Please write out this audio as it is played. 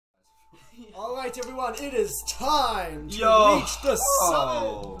Alright, everyone, it is time to reach the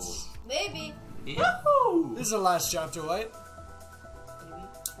summit! Maybe. Yahoo! This is the last chapter, right? Maybe.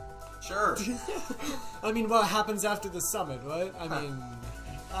 Sure. I mean, what happens after the summit, right? I mean...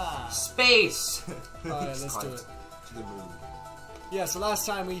 Space! Alright, let's do it. To the moon. Yeah, so last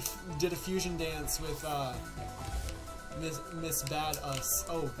time we did a fusion dance with, Miss Bad Us.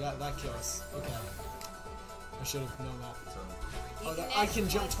 Oh, that kills. Okay. I should have known that. Oh, I can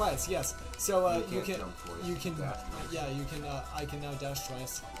jump twice, yes. So, you can, yeah, you can, I can now dash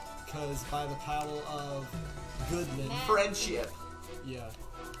twice. Because by the power of Goodland. Friendship. Yeah.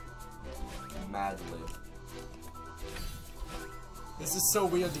 Madlib. This is so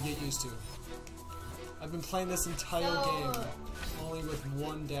weird to get used to. I've been playing this entire game only with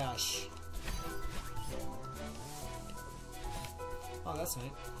one dash. Oh, that's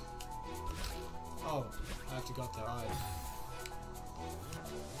neat. Oh, I have to go up there. Alright.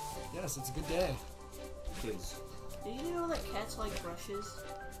 Yes, it's a good day. Kids. Did you know that cats like brushes?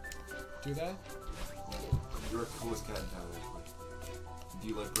 Do they? You're the coolest cat in town, actually. Do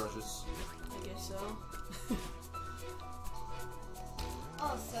you like brushes? I guess so.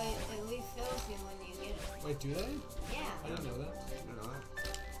 Oh, so it refills you when you get it. Wait, do they? Yeah. I didn't know that. You know that?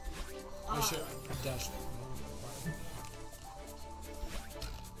 I should dash.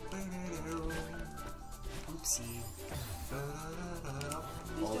 Oopsie.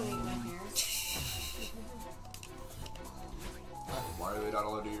 He's doing my hair. Why are they not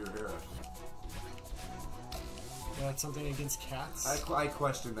allowed to do your hair? That's something against cats? I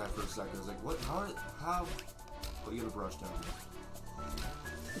questioned that for a second. I was like, what? How? Oh, you got a brush down.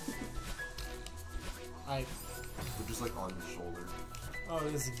 They're just like on your shoulder. Oh,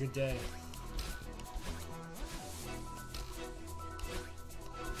 this is a good day.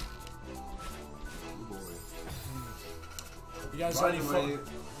 Oh boy. You guys By ready the for? way,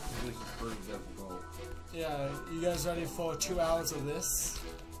 this is pretty difficult. Yeah, you guys ready for 2 hours of this?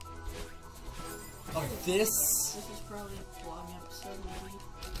 Of this? This is probably a vlog episode, maybe.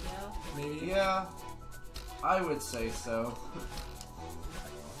 Yeah. Maybe. Yeah, I would say so.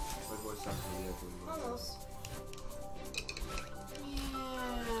 My voice sounds really echoey. Almost.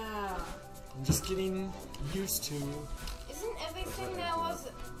 Yeah. I'm just getting used to. Isn't everything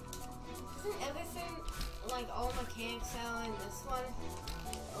like all mechanics out in this one?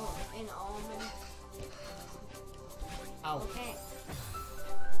 Oh, in all of them? Ow. Okay.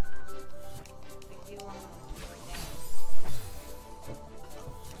 If you want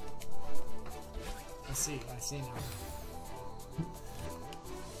I see now.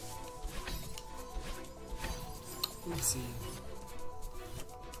 Oopsie.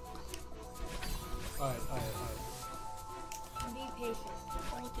 Alright. be patient.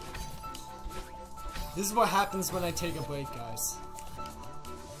 This is what happens when I take a break, guys.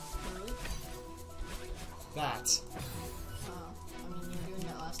 Really? That. Oh, I mean, you were doing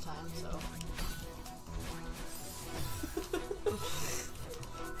that last time, so.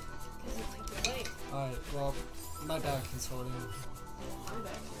 Alright, well, my back is hurting. My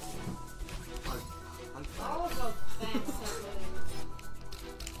back. All of our backs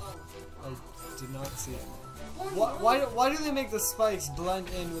are I did not see it. Why do they make the spikes blend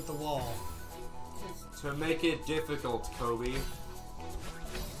in with the wall? To make it difficult, Kobe.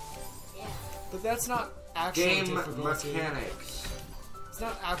 Yeah. But that's not actual Game difficulty. mechanics. It's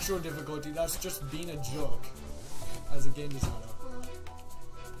not actual difficulty, that's just being a joke as a game designer.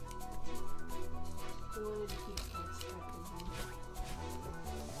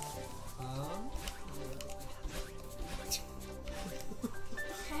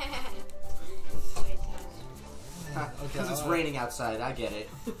 Because it's raining outside, I get it.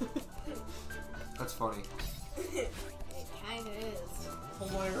 That's funny. It kinda is.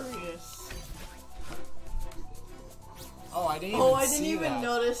 Hilarious. Oh, I didn't even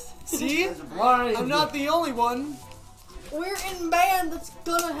notice. See? Blind. I'm not the only one. We're in band. That's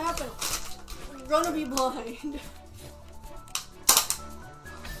gonna happen. We're gonna be blind.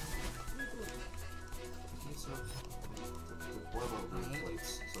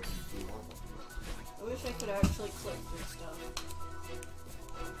 I wish I could actually click through stuff.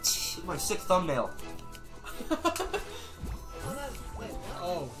 My sick thumbnail.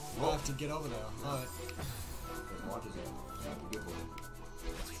 Oh, we'll have to get over there. Alright.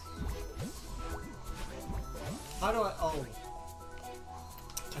 How do I... Oh.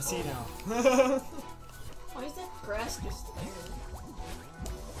 I see now. Why is that grass just there?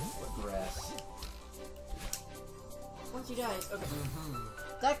 What grass? Once you dies, okay.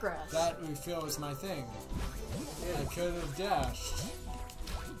 That grass. That we feel is my thing. I could have dashed.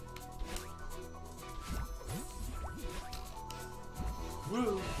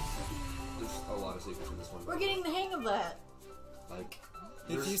 Woo! a lot of secrets in this one. We're getting the hang of that. Like,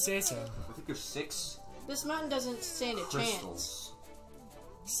 If you say so. I think there's 6 This mountain doesn't stand a chance. crystals.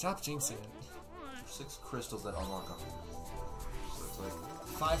 Stop jinxing it. There's 6 crystals that unlock them. So it's like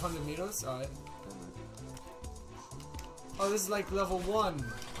 500 meters? Alright. Oh, this is like level 1.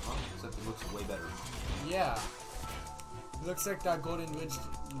 Except it looks way better. Yeah. It looks like that Golden Ridge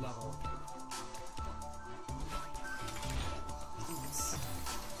level. Oops.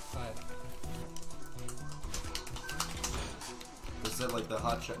 Alright. Is that like the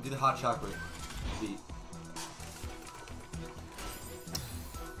hot do the hot chocolate beat.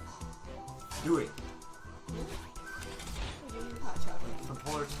 Do it. Hot chocolate. From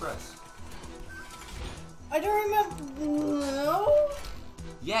Polar Express. I don't remember. No.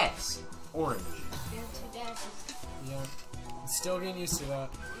 Yes! Orange. And 2 dashes. Yeah. I'm still getting used to that.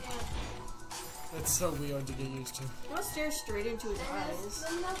 Yeah. It's so weird to get used to. I want to stare straight into his eyes.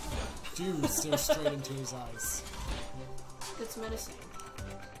 Dude, stare straight into his eyes. That's menacing.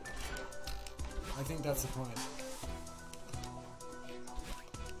 I think that's the point.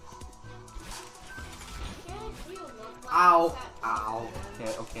 Ow! Ow.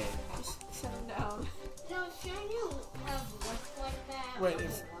 Okay, okay. Just shut him down. No, shouldn't you have looked like that? Wait, level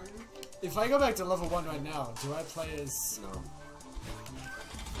if- 1? If I go back to level 1 right now, do I play as... No.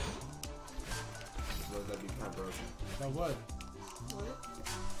 So that'd be kind of broken. I would.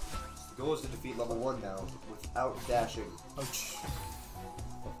 What? The goal is to defeat level 1 now, without dashing. Ouch.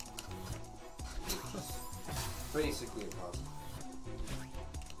 Basically impossible.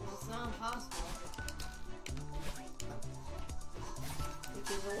 Well, it's not impossible. Which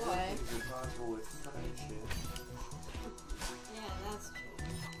is a lie. It's impossible with friendship. Yeah, that's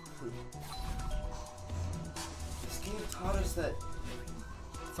true. This game taught us that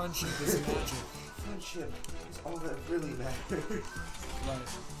Friendship is magic. friendship is all that really matters. Right.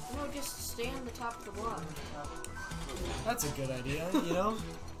 No, just stay on the top of the block. That's a good idea, you know?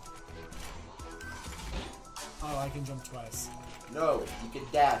 Oh, I can jump twice. No, you can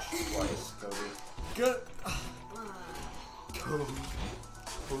dash twice, Cody. Good. Cody.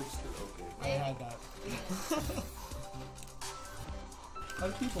 Cody's okay. I had that. How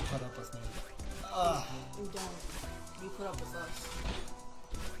do people put up with me? You don't. You put up with us.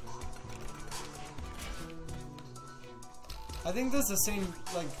 I think there's the same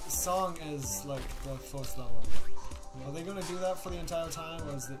like song as like the first level. Are they gonna do that for the entire time,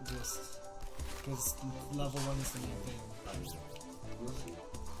 or is it just because level 1 is the main thing? We'll see.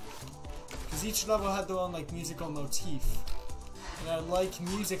 Because each level had their own like musical motif, and I like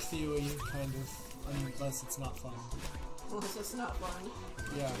music theory kind of, unless it's not fun. Unless it's not fun.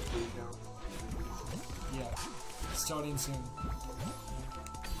 Yeah, yeah. Starting soon.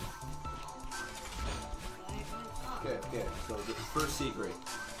 Okay, okay, so the first secret.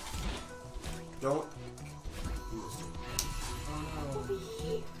 Don't. Oh no.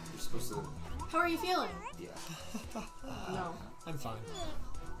 You're supposed to. How are you feeling? Yeah. No. I'm fine.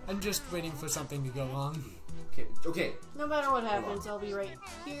 I'm just waiting for something to go wrong. Okay, okay, No matter what happens, I'll be right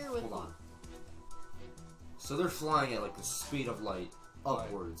here with hold you. on. So they're flying at like the speed of light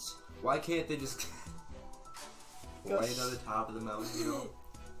upwards. Why can't they just fly to the top of the mountain, you know?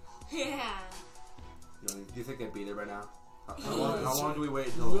 Yeah. You know, do you think they'd be there by now? How it's long do we wait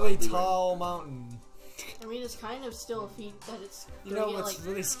until Really we win? tall mountain. I mean, it's kind of still a feat that it's You gonna know get what's like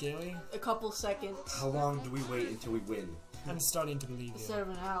really scary? a couple seconds How long do we wait until we win? I'm starting to believe you. instead of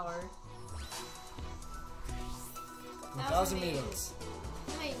an hour. 1,000 meters.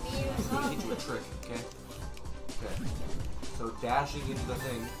 How many meters I'm gonna up? teach you a trick, okay? Okay. So dashing into the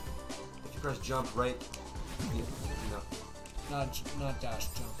thing, if you press jump right, no, Not dash,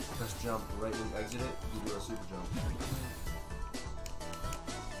 jump. press jump right when you exit it, you do a super jump.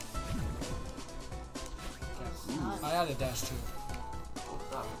 I had a dash too. Oh,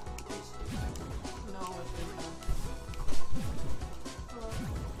 stop it. No.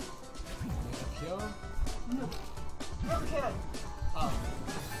 Up here? Okay. Oh.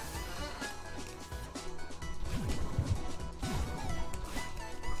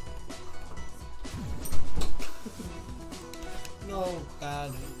 No,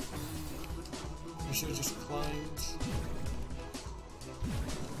 bad. I should have just climbed.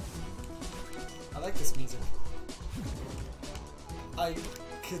 I like this music. I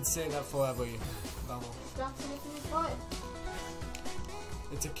could say that forever. Level. Stop sniffing his butt.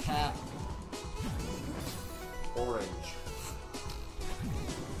 It's a cat. Orange.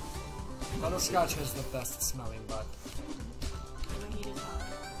 Butterscotch has the best smelling butt. No, he did not.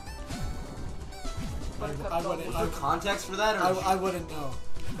 I wouldn't. Was there context for that, or I wouldn't know,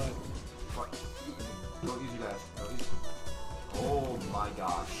 but What? Don't use your dash. Don't use... Oh my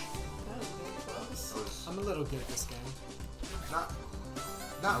gosh. That is I'm a little good at this game.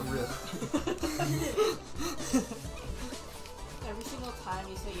 Not really. Every single time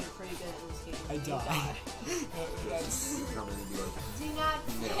you say you're pretty good at this game, I die. That's... I'm gonna be like, Do not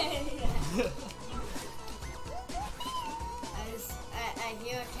say that. I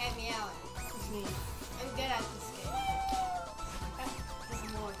hear a cat meowing. It's me. I'm good at this game. There's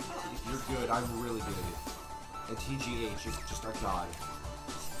more to that. you're good. I'm really good at it. And TGH is just a god.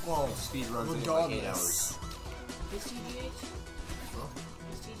 Well, Speed runs in like 8 regardless. hours. Is TGH? Huh?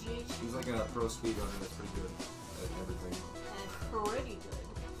 Is TGH? He's like a pro speedrunner that's pretty good at everything. Pretty good.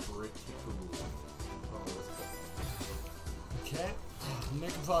 Pretty cool. Oh, that's cool. Okay,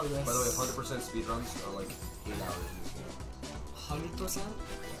 making progress. By the way, 100% speedruns are like 8 hours in this game. 100%?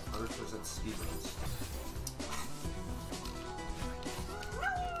 100% speedruns.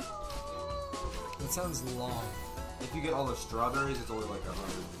 That sounds long. If you get all the strawberries, it's only like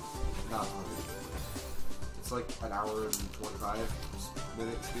 100. Not 100. It's like an hour and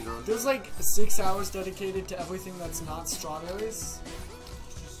 25-minute speedrun. There's like 6 hours dedicated to everything that's not strawberries.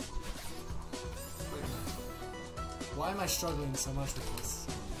 Why am I struggling so much with this?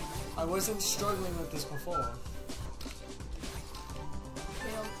 I wasn't struggling with this before.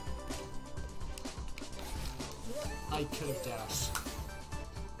 I could have dashed.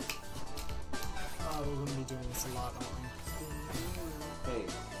 Oh, we're gonna be doing this a lot, aren't we? Hey,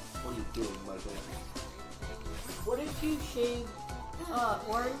 what are you doing, Michael? What if you shave,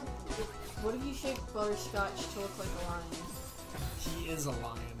 Warren? What if you shave Butterscotch to look like a lion? He is a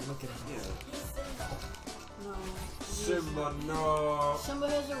lion. Look at him. Yeah. No. Simba, no. Simba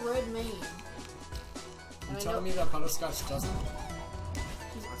has a red mane. You telling me that Butterscotch doesn't?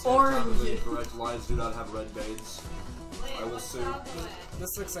 He's Orange. orange. Correct. Lions do not have red maids. Wait, I will what's sue. strawberry?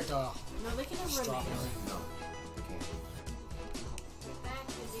 This looks like a No, they can have red strawberry. manes. No, they can't. Back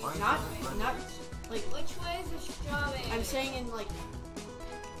to the- Lions Not, have red not maids. like. Which way is the strawberry? I'm saying in like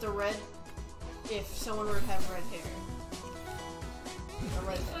the red. If someone were to have red hair. A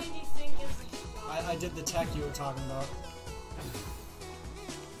red Which hair. way do you think is the strawberry? I did the tech you were talking about.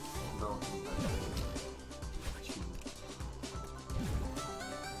 No.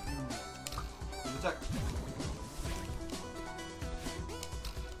 Attack.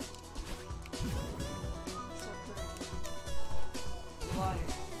 Water.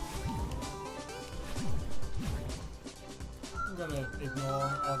 I'm gonna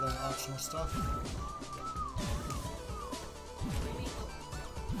ignore all the optional stuff.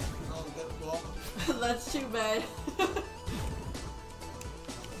 That's too bad.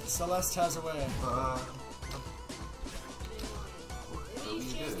 Celeste has a way. Maybe you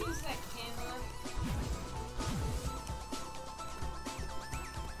should use that camera.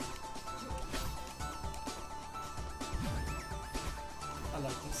 I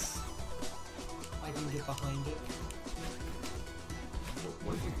like this. I can get behind it.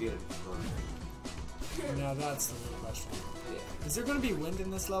 What if you get it? Now that's the real question. Yeah. Is there gonna be wind in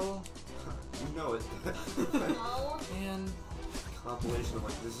this level? You know it. No. And Compilation of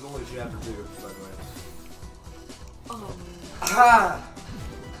like, this is only chapter 2, by the way. Well, how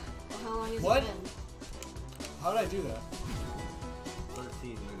long has What? it been? how did I do that?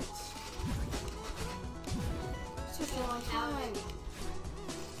 13 minutes. Such a long time.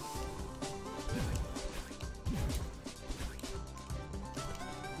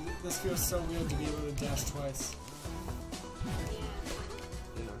 This feels so weird to be able to dash twice.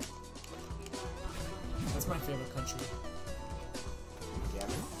 You know. That's my favorite country. Yeah.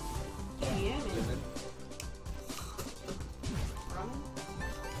 Yeah, man. Yemen.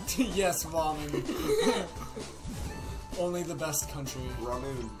 Ramen? Yes, ramen. Only the best country.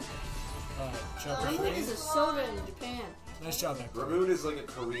 Ramoon. Chapter Ramen 3. is a soda in Japan. Nice job, Nick. Ramoon is like a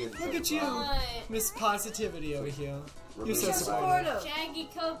Korean. Look at you, What? Miss Positivity over here. You're Ramoon so is supportive. Shaggy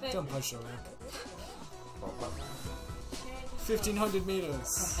Copen. Don't push over. Oh, 1,500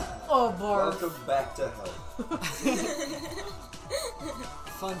 meters. Oh, Barf. welcome back to hell.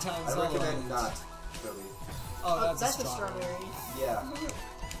 Fun times I all recommend around. not, Billy. Oh, That's a a strawberry. strawberry. Yeah.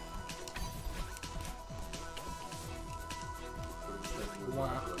 Wah,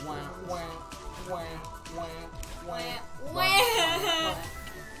 wah, wah, wah, wah, wah. Wah.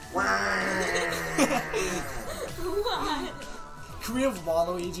 What? Can we have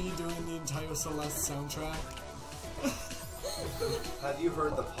Waluigi doing the entire Celeste soundtrack? Have you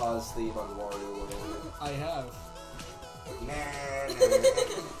heard the pause theme on Wario World? I have.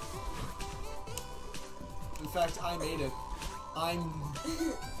 In fact, I made it. I'm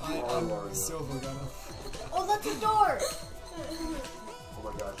Wario. Silver Gunner. Oh, that's a door! Oh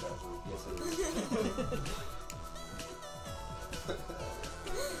my gosh, Ashley. Yes, it is.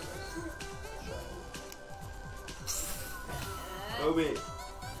 Obi, it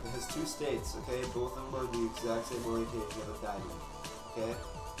has two states, okay? Both of them are the exact same orientation of a diamond, okay?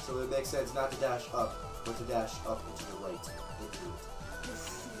 So it makes sense not to dash up, but to dash up and to the right into it.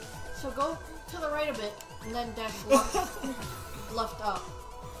 So go to the right a bit, and then dash left, left up.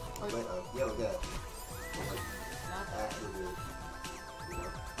 Or, Wait, yeah, like that. Like, not that. actually, you know.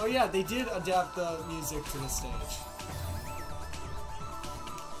 Oh yeah, they did adapt the music to the stage.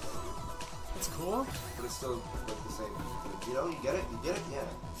 It's cool. But it's still like the same. You know, you get it? You get it? Yeah.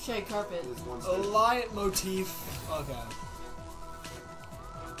 Shag carpet. It's one A stage. light motif. Okay.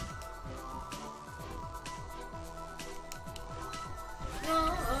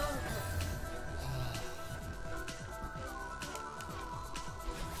 No.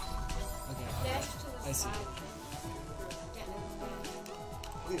 Okay. Dash to the I see. side.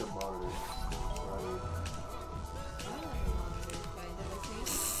 I need a monitor.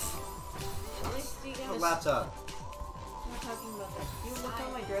 A laptop. I'm not talking about that. You look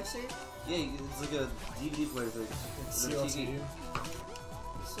on my dresser. Yeah, it's like a DVD player thing. It's And a CLCD. TV.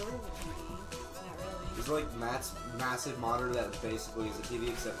 Sort of a TV. Not really. It's like Matt's massive monitor that basically is a TV,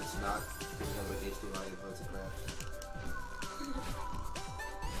 except it's not. Because it has like HDMI inputs and crap.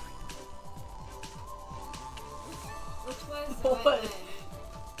 Which was What?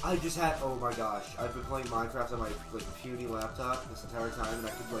 I just had, oh my gosh, I've been playing Minecraft on my like puny laptop this entire time, and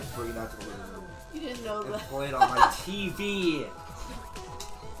I could like bring it out to the living room You didn't know and that. play it on my TV.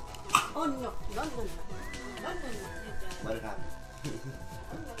 Oh no. No, no, no. Let it happen.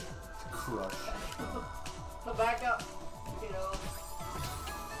 Crush. Go back up. You know.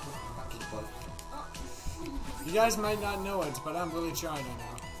 You guys might not know it, but I'm really trying right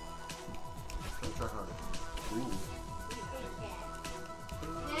now. Try harder. Ooh.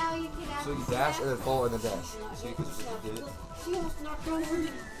 Now you can have So you dash and then fall and then dash. See, because you did it. She almost knocked over me.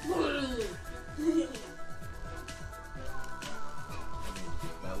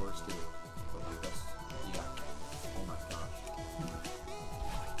 That works too. But like that's, yeah. Oh my gosh.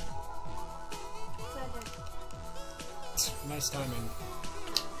 Nice timing.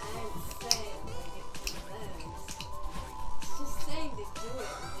 It's just saying to do it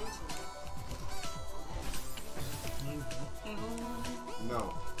eventually.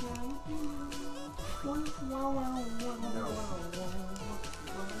 No. No.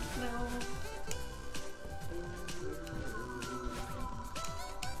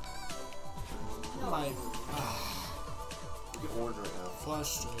 My You get orange right now.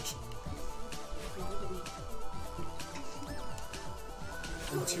 frustration.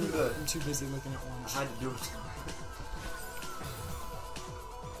 I'm too busy looking at I orange. had to do it.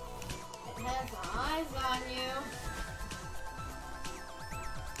 It has eyes on you.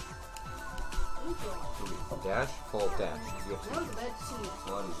 Dash, fall, dash. You have That was a bad scene. a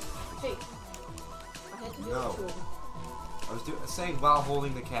lot easier. Hey. I had to do No. it to him. I was saying while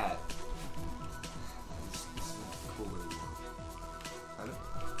holding the cat. It's cooler. Kind of.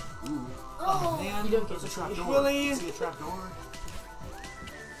 Ooh. Oh man, You don't get There's a to trap see it. door. Really? See a trap door?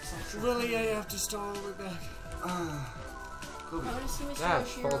 really? I have to start all the way back. Kobe. I want to see Mr. Dash,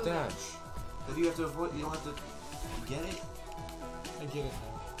 Yoshiro fall, again. dash. If you have to avoid, you don't have to. You get it? I get it now.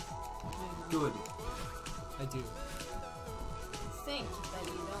 Good. I do. Think that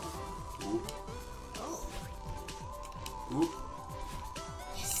you don't. Oop. Oh. Oop.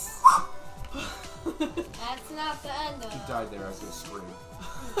 That's not the end of He it. died there. I was gonna scream.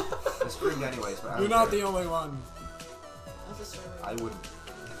 I screamed anyways, but I You're don't not care. the only one. That's a server. I wouldn't.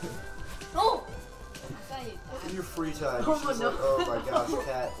 Oh! I thought you In died. your free time, Oh, she's no. like, oh my gosh,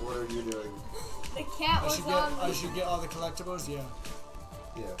 cat, what are you doing? The cat I was should on get me. all the collectibles. Yeah,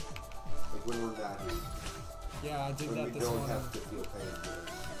 Yeah. Like when we're not here. yeah, I did When we that this don't morning. have to feel pain for it.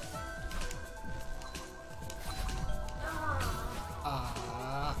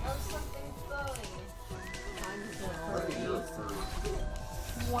 Ah, Or something funny. Like you're a furry.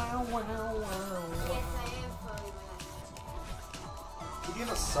 Wow, wow, wow. Yes, I am funny when Could you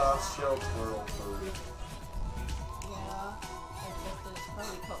have a soft shell turtle furry? Yeah. It's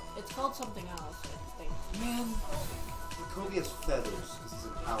probably called. It's called something else, I think. man. Well, Kobe has feathers because he's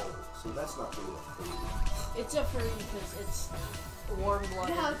an owl, so that's not really a furry. It's a furry because it's warm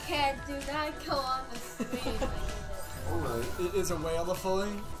blooded. No, cat, do not go on the screen. Alright. Is a whale a fully?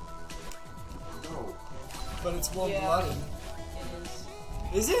 No. But it's warm Yeah. blooded.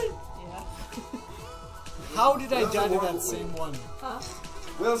 It is. Is it? Yeah. How did I Whales die are to that warm-blooded. same one? Huh?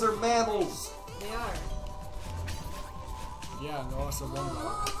 Whales are mammals! They are. Yeah, they're also warm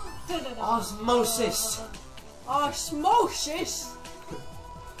blooded. Osmosis! Osmosis!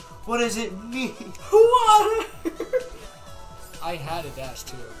 What does it mean? What? I had a dash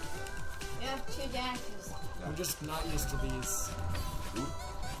too. You have 2 dashes. I'm just not used to these. Oop.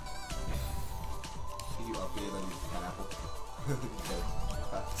 Can you update on pineapple?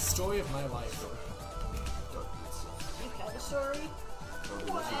 Story of my life. You had a story?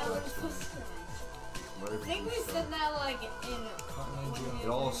 I think we said that like in. It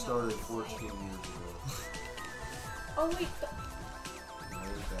all started 14 years ago. Oh wait.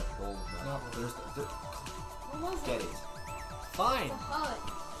 There's that whole map. There's What was get it? it. Fine. The hut.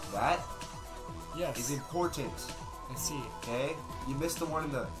 That Yes. is important. I see. Okay? You missed the one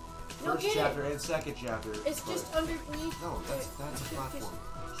in the No, first get it. chapter and second chapter. It's but- just underneath. No, that's a platform.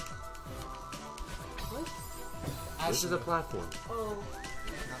 What? This is a platform. Oh.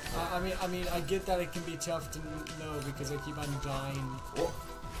 I mean, I get that it can be tough to know because I keep on dying. Oh.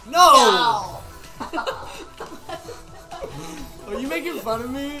 No! Are you making fun of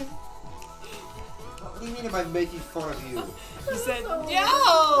me? What do you mean am I making fun of you? You said So no!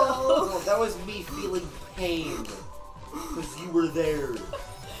 No, that was me feeling pain. Because you were there.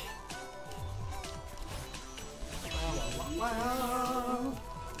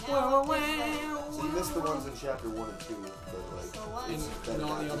 So you missed the ones in chapter 1 and 2, but like... So what? In, better in all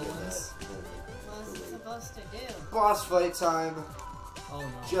not the other forget ones? that. What was it supposed to do? Boss fight time. Oh no.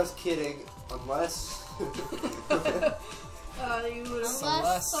 Just kidding. Unless... You would have. Unless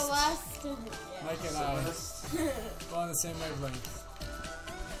Celeste. Celeste. Mike and I are on the same wavelength.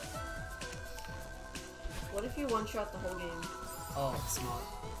 What if you one-shot the whole game? Oh, smart.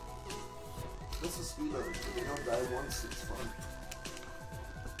 This is speed level. You don't die once, it's fun.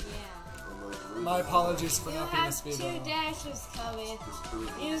 Yeah. And, like, really My apologies for You not being a have speed 2 runner. dashes coming. Just prove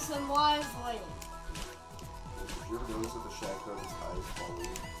it. Use them wisely. Did you ever notice that the shack carpet's eyes follow you?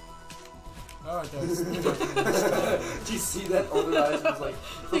 Oh, it does. Do you see that? All their eyes was like...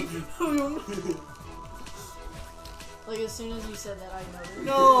 Like as soon as you said that, I noticed.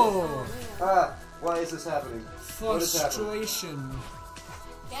 No! Ah! Why is this happening? What is happening? Frustration.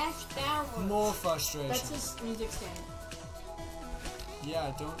 Dash downwards. More frustration. That's his music stand.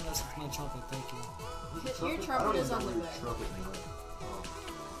 Yeah, don't mess with my trumpet, thank you. Your I don't trumpet even is on know the where way. your trumpet was.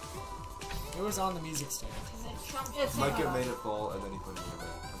 It was on the music stand. Is it trumpet? It's Mike not. made it fall and then he put it in there.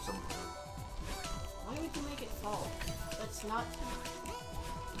 Or someone put it. Why would you make it fall? That's not.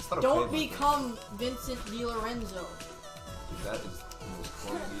 It's not Don't okay, Mike. become Vincent DiLorenzo. Dude, that is the most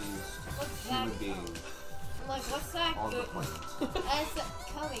clumsiest What's human that? being Like, what's that? on the Good? planet. That's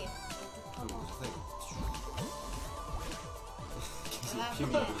Cubby. Dude, what's the thing? What Give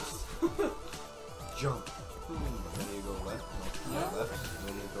me a happened? boost. Jump. And then you go left, Yeah. left, and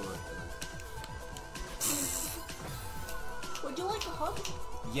then you go right. Would you like a hug?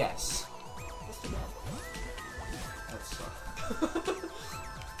 Yes. That's too bad. That sucks.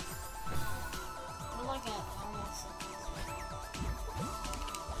 We're like a almost.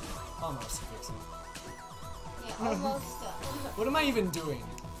 Almost fixing. Yeah, almost. What am I even doing?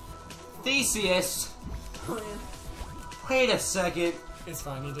 Theseus! Oh yeah. Wait a second. It's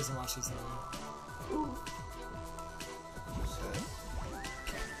fine, he doesn't watch these anymore.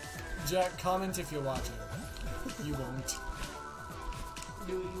 Jack, comment if you're watching. You won't.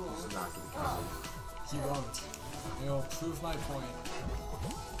 Do you This want? is not gonna count. You won't. It'll prove my point.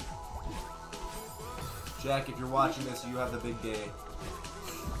 Jack, if you're watching this, you have the big day.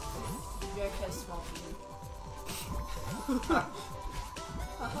 Jack has small feet.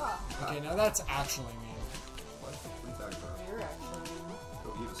 Haha. Okay, now that's actually mean. What? What are you talking about? You're actually mean. Go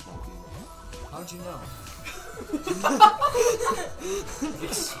eat a small penis. How'd you know?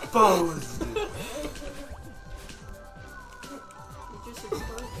 Exposed! You just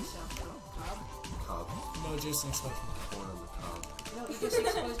exposed yourself, Cobb. Cob. No, Jason explained me. Corn on the cob. No, you just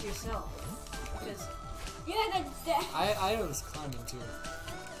exposed yourself. Because Yeah, that. I was climbing too.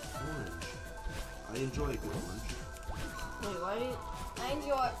 Orange. I enjoy a good orange. wait, why did I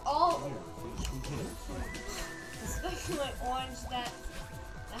enjoy all, Here, sweet hand. especially orange that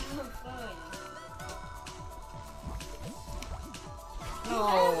I'm food.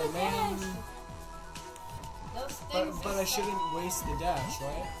 No, man. Those things. But I shouldn't waste the dash,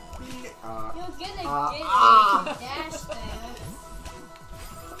 right? You're gonna dash there.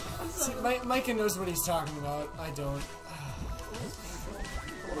 See, Micah knows what he's talking about. I don't.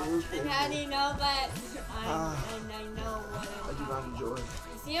 And how do you know that? I know what I I'm do not enjoy.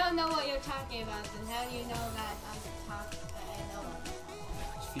 If you don't know what you're talking about, then how do you know that I'm talking? I know.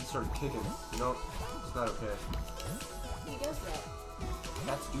 His feet started kicking. You know, it's not okay. he does that?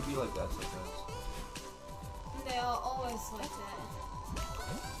 Cats do be like that sometimes. They are always like that.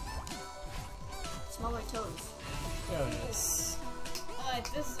 Smell my toes. There it is. Alright,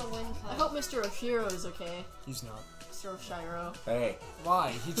 this is a win I card. hope Mr. Oshiro is okay. He's not. Mr. Oshiro. Hey.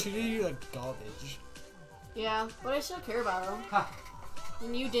 Why? He treated you like garbage. Yeah, but I still care about him. Ha.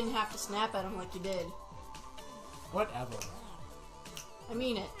 And you didn't have to snap at him like you did. Whatever. I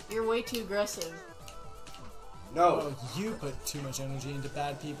mean it. You're way too aggressive. No. Well, you put too much energy into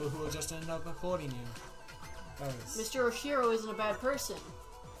bad people who will just end up hurting you. Mr. Oshiro isn't a bad person.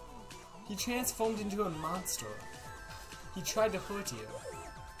 He transformed into a monster. He tried to hurt you.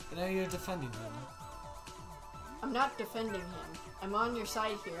 And now you're defending him. I'm not defending him. I'm on your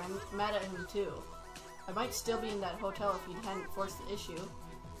side here. I'm mad at him too. I might still be in that hotel if he hadn't forced the issue.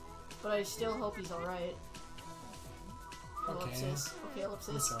 But I still hope he's alright. Ellipsis. Okay, I'm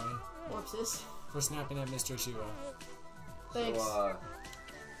ellipsis. sorry Ellipsis. for snapping at Mr. Oshiro. Thanks. So,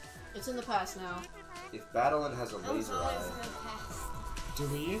 It's in the past now. if Badeline has a That was laser always eye in the past. Do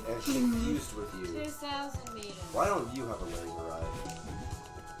we? and she's confused with you, 2,000 meters. why don't you have a laser eye?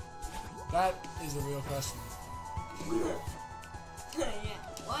 That is a real question. Real. Yeah.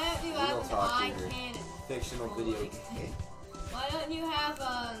 Why don't you Real have an talk eye here. cannon? Fictional Oh video my game. Why don't you have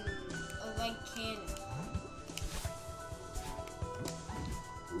a light cannon?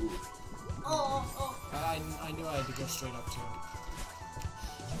 Ooh. Oh. I knew I had to go straight up to him.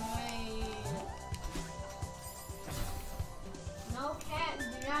 Wait. No cat,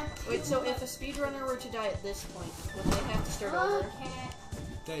 do not. Wait, so if a speedrunner were to die at this point, would they have to start over? cat.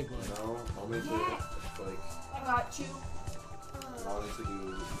 They would. No, only if they, like, I got you. wanted to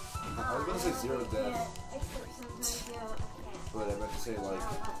do... I was gonna say zero death, Except sometimes you have a cat. but I meant to say, like,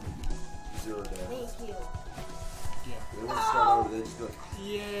 zero death. Thank you. Yeah. They wouldn't start over, they'd just be like,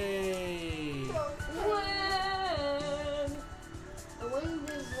 Yay! Wind. The wind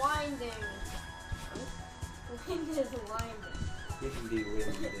is winding. The wind is winding. windy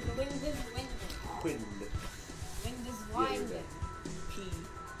wind. The wind is winding. Wind. Wind is winding. P.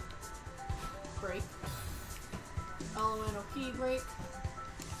 Break. Elemental P break.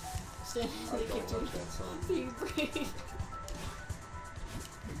 Stand I in the don't kitchen. like that song. P break.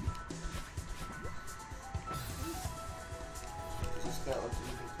 Is this cat like to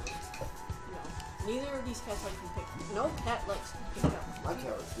be picked up? No. Neither of these cats like to be picked. No cat likes to be picked up. My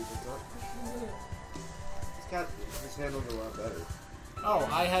cat likes to be picked up. This cat, his handles are a lot better. Oh,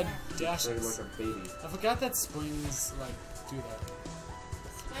 I had Treated dashes. like a baby. I forgot that springs, like, do that.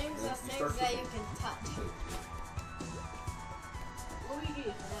 Springs Yeah, are you things start that with- you can touch. Luigi,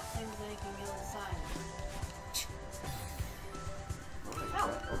 not things that you can go inside.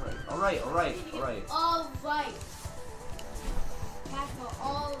 Alright. All right. Tackle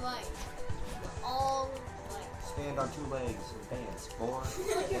all right. All right. Stand on two legs and dance, boy.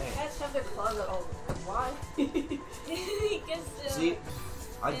 Your Dance. cats have their claws at all. Why? Because See,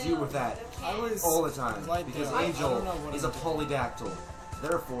 I deal with that I was all the time right because there. I Angel don't know what is I'm a doing. polydactyl.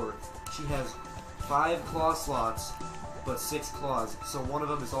 Therefore, she has 5 claw slots, but 6 claws. So one of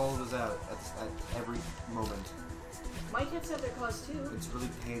them is all of us out at every moment. My cats have their claws too. It's really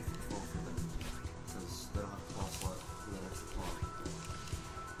painful for them because they don't have a claw slot with an extra claw,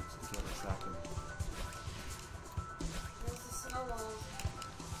 so they can't attract them. there's the snowballs.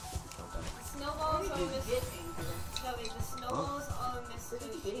 Don't die. The snowballs are Get Miss. angry. Chubby, the snowballs are Miss. Where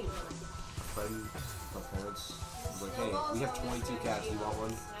did you get him from? Friend, my parents was like, hey, we have 22 cats. You want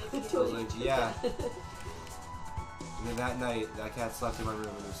one? I was 22. like, yeah. And then that night, that cat slept in my room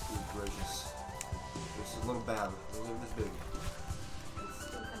and it was gracious. It was a little bad. It was this big. It's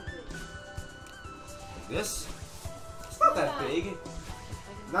still kind of big. Like this? It's not that big.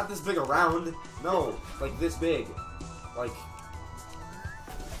 Not this big around. No, like this big. Like,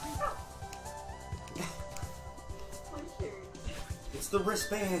 My shirt. it's the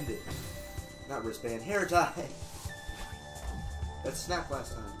wristband. Not wristband, hair tie. That snapped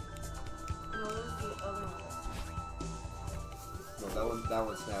last time. No, it was the other one. No, that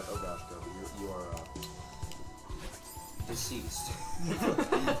one snapped. Oh gosh, go. You are deceased.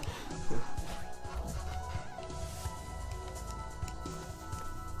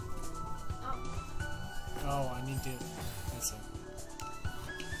 Oh, I need to. Listen.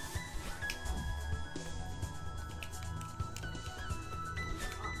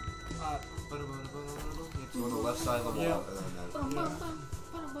 So on the left side of the wall, Yeah. and then that. Bum, Yeah. bum, bum,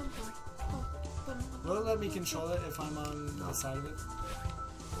 bum, bum, bum, bum, bum. Will it let me control it if I'm on No. the side of it?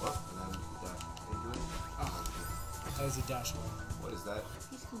 What? And then dash into it. Oh, that is a dash away. What is that?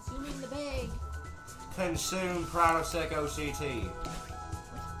 He's consuming the bag. Consume Pradosec OCT.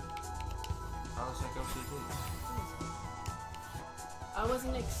 Pradosec OCT. I was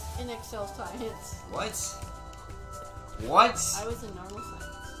in Excel science. What? What? I was in normal science.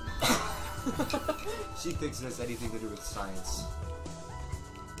 She thinks it has anything to do with science.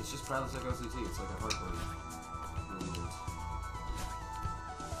 It's just Pradosec OCT. It's like a hardware. Really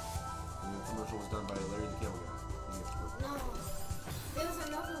one was done by Larry the Cable Guy. No. There was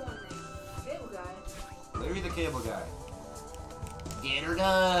another one there. Cable guy. Larry the Cable Guy. Get her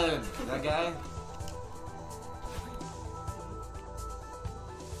done! That guy?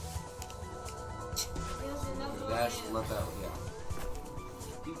 There was another one Dash, there. let that one, yeah.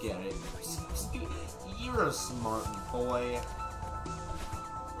 You get it. You're a smart boy.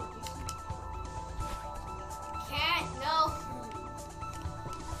 Cat, no.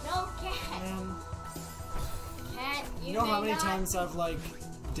 No, cat. Man, Cat, you know how may many not. times I've like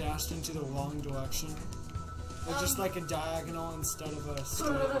dashed into the wrong direction? Or just like a diagonal instead of a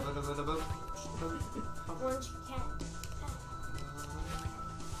straight. Orange cat.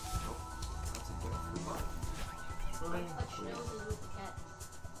 That's a good remark. Really? Touch noses with the cat.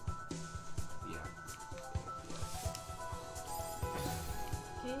 Yeah.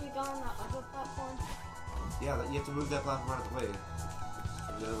 Can you go on the other platform? Yeah, you have to move that platform out of the way. For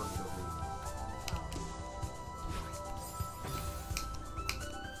the other one to go through.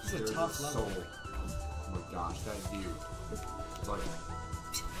 This is a There tough is level. soul. Oh my gosh, that dude. It's like,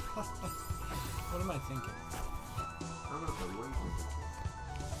 What am I thinking? I don't know, Cody, what are you thinking?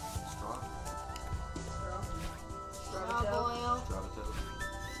 Straw? Straw boil. Straw potato?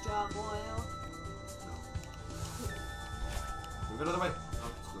 Straw boil. No. Move it other way.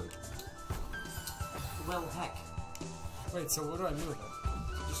 Oh, it's good. Well, heck. Wait, so what do I move it?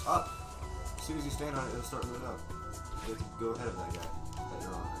 Just up. As soon as you stand on it, it'll start moving up. You have to go ahead of that guy that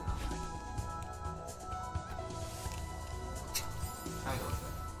you're on right now. Hang on with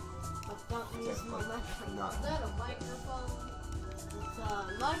that. But don't use my microphone. Not. Is that a microphone? It's a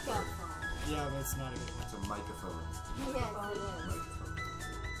microphone. Yeah, but it's not a good one. It's a microphone. Yes, it is. Microphone.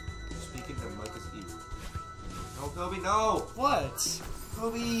 Speaking to Micah's ear. No, Kobe, no! What?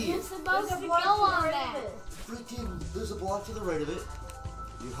 Kobe! You're supposed to go block to the on right that. of it. Freaking, there's a block to the right of it.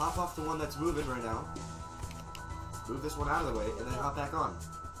 You hop off the one that's moving right now. Move this one out of the way, and then hop back on.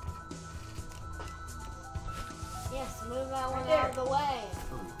 Yes, move that one Right out of the way.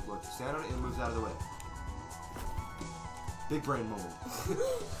 Kobe, look, stand on it and it moves out of the way. Big brain moment.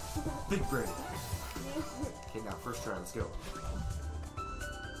 Big brain. Okay, now, first try, let's go.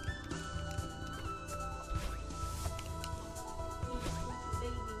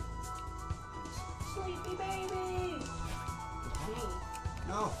 Sleepy baby.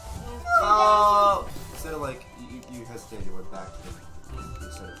 No! Oh! Instead of like, you hesitated, you went back to the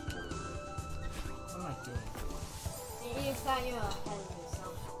instead of going to What am I doing? You thought you were ahead of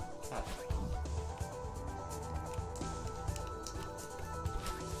yourself. cat.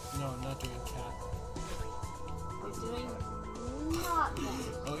 No, I'm not doing cat. You're doing nothing.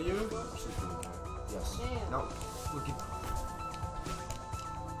 Oh, you? She's doing cat. Yes. Damn. No. Look at.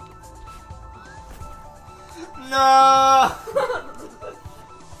 No!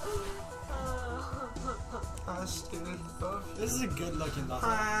 This is a good looking level.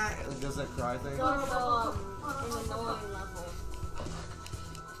 Does that cry thing? It's also an annoying level.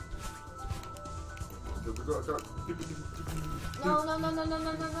 Go. No.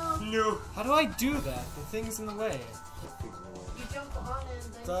 No. How do I do that? The thing's in the way. You jump on it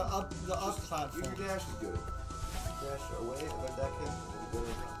and then The up platform. Your dash is good. Dash away and then back in. And then go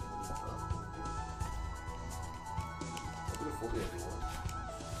I'll do it for you if you want.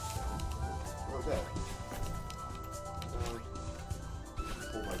 Okay.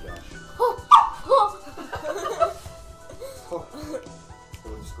 Oh my gosh. Oh, I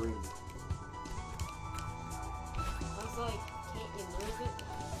would scream. I was like, can't you move it?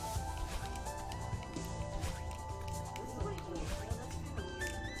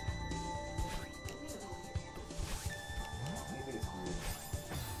 Maybe it's weird.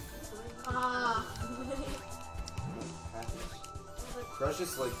 Ah.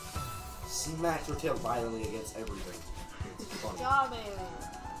 Precious, like, smacks her tail violently against everything. It's funny. Strawberry.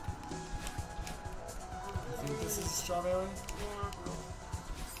 I think this is a strawberry. Yeah.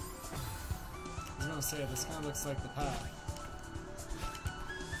 I was gonna say, this kind of looks like the path.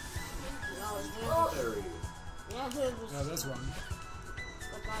 Strawberry. Yeah, there's a Yeah, there's one.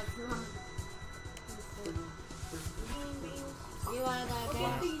 but that's not. You are that Wah, bad.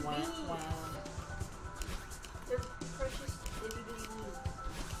 wah, wah. they're precious itty bitty beans.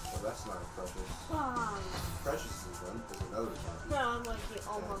 Oh, that's not Precious. Oh, Precious is one. There's another one. no, I'm like you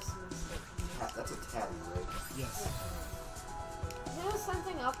almost missed it. That's a tabby, right? Yes. There's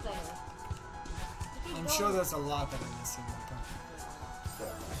something up there. Keep I'm going. sure there's a lot that I'm missing.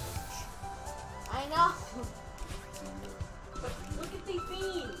 I know. But look at these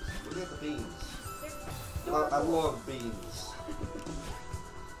beans. Look at the beans. They're I adorable. love beans.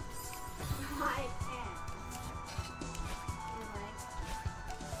 My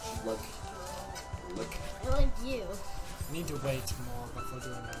Like, lick. I like you. I need to wait more before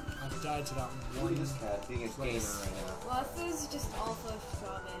doing that. I've died to that Look one at this cat being a gamer place. right now. Well, this is just also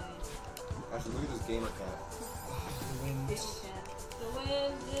strawberry. Actually, look at this gamer cat. The wind. The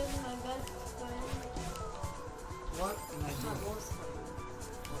wind is my best friend. What am I Not doing? most friend.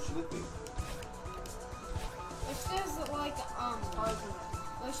 What should it be? Wish there's like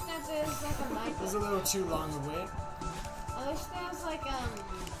wish that there's like a mic. It was a little too long to wait. I wish there was like a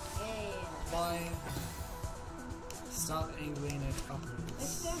Why? Stop angling it wish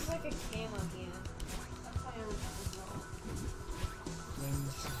upwards. there's like a camera here. Wind.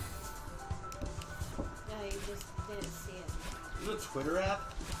 No, you just didn't see it. Is it a Twitter app?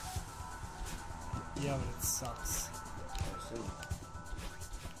 Yeah, but it sucks. I assume.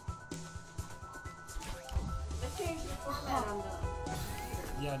 Let's change the format on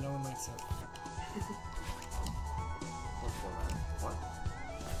the Yeah, no one likes it. What format? What?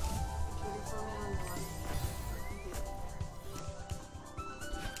 change the format on the one.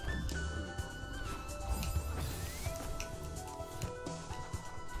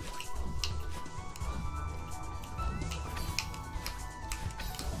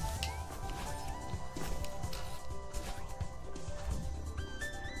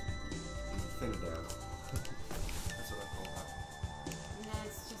 Thing down. That's what I call that. No,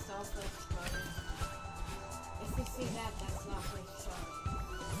 it's just all fake strawberry. If you see that, that's not fake strawberry.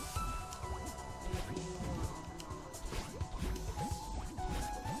 Maybe you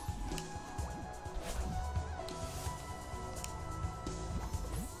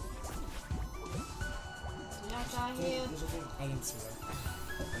Did I die here? I didn't see that.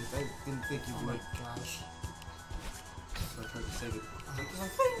 I didn't think you Oh my would. gosh. So I tried to save it.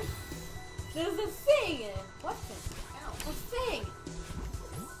 There's a thing! What thing? Ow. A thing!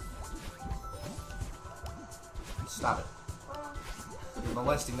 Stop it. You're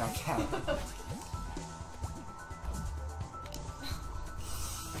molesting that cat.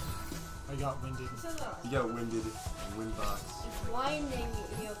 I got winded. You got winded. Wind box. It's winding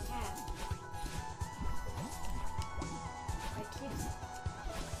your cat. I keep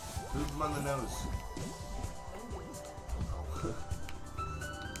Move him on the nose.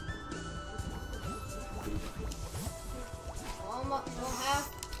 almost half.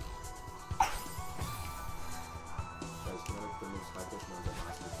 Guys, can I make the most high pitch noise I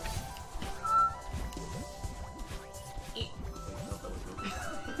possibly can? No, that was good.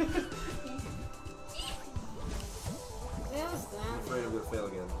 There's I'm ground. afraid I'm gonna fail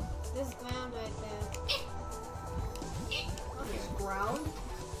again. There's ground right there. There's ground?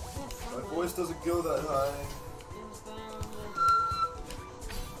 That's My somewhere. voice doesn't go that high. There's ground.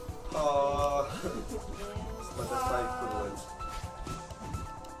 But that's my equivalent.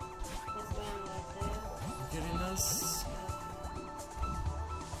 There's ground right there. Getting us.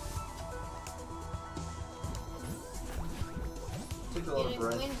 Take a lot of Getting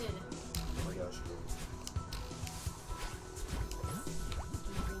breath. winded. Oh my gosh.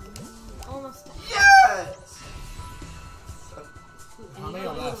 Almost. Yes! How many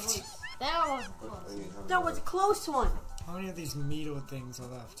are left? That was close. That was a close one. How many of these meato things are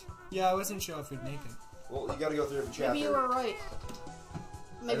left? Yeah, I wasn't sure if we'd make it. Well, you gotta go through every chapter. Maybe you were right.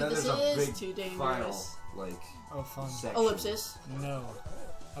 Maybe and then this there's a is big too dangerous. final, like, Oh, fun. section. Ellipsis. No,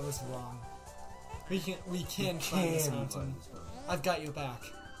 I was wrong. We can climb this mountain. I've got your back,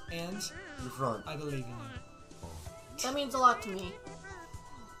 and Your front. I believe in you. That means a lot to me.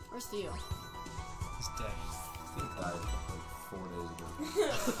 Where's Theo? He's dead. He died like 4 days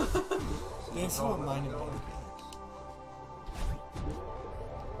ago. Thanks for reminding me.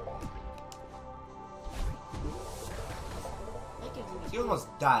 That gives me He almost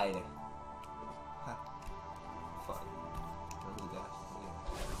died. Ha. Fun. Remember the dash? Yeah.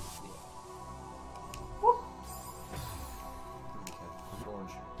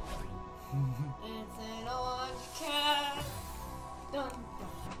 Orange. It's an orange cat. Dun,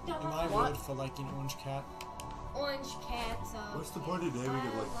 dun, Am I dun. rude for liking Orange Cat? Orange cats. What's the point of naming it I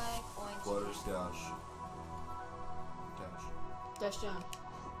like orange Butterscotch? Dash. Dash down.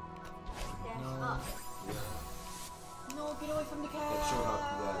 cats. No. Dash up. Yeah. No, get away from the cat. That showed up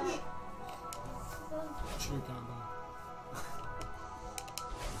to dash. True combo.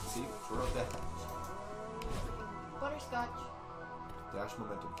 See? Short up dash. Butterscotch. Dash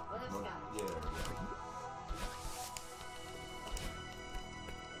momentum. Butterscotch. Yeah.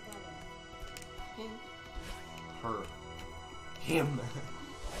 Him. Her. Him.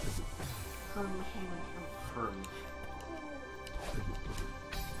 Him. Her.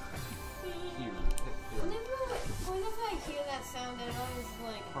 Here. Whenever I hear that sound, I always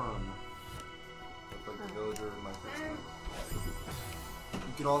like. Herm. Look like the villager in my first name.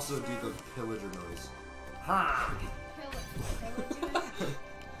 You can also do the pillager noise. Ha! Pillagers?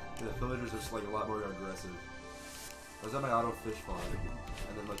 The pillagers are just like a lot more aggressive. I was at my auto fish farm,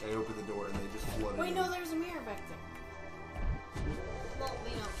 and then like I opened the door and they just flooded. Wait, in. no, there's a mirror back there. Well,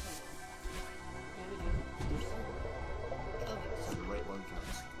 we don't care. Yeah, we do. Okay. So the right one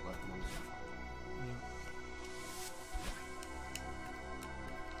counts, left one is.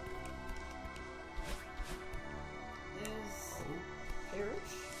 There's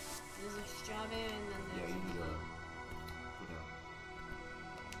Parish? a strawberry and then Yeah, there's you need to go down.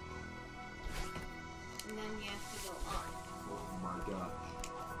 and then you have to go up. Oh my gosh.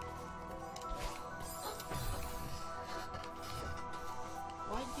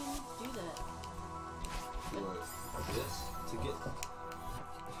 Why did you do that? What? This? To get...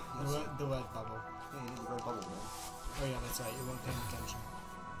 The red bubble. Yeah, you need the red bubble, man. Oh yeah, that's right. You weren't paying attention.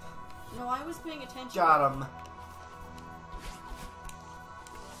 No, I was paying attention. Got him!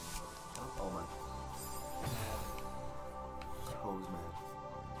 Oh my. Mad. Hose man.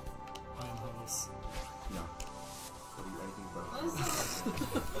 I'm hopeless. No. Could be anything but.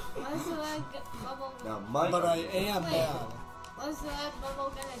 What is the red bubble? Now, Mike. But I am Wait. bad. What is the red bubble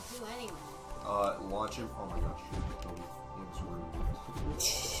gonna do anyway? Launch him. Oh my gosh. He was rude.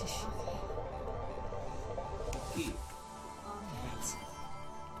 Key. Okay. Thanks.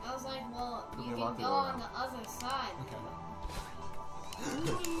 I was like, well, Let you me can lock the go door on now. the other side. Okay.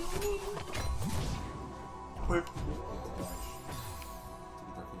 Quick.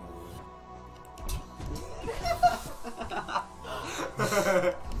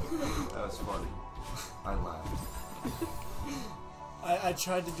 That was funny. I laughed. I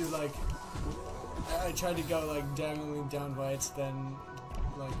tried to do like I tried to go like diagonally down right, then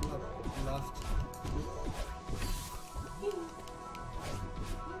like up left.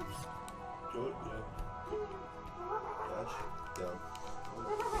 Good, yeah. Dash, down.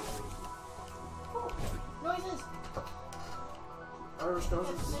 Noises! Irish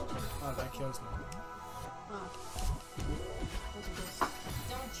noses. Oh, that kills me. Oh. What's this?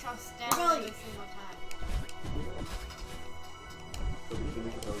 Don't trust that Really? every single time.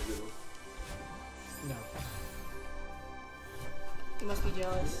 No. You must be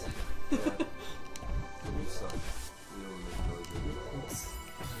jealous. Yeah. We suck. We don't make really good. Oops.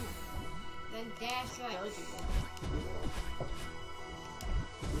 Then dash right. Jelly people.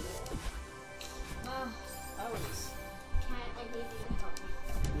 Always. Cat, I need you to help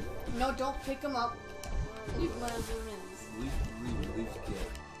me. No, don't pick them up. Leave them as their ends. Leave the kid.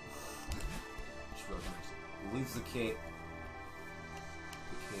 Leaves the cake.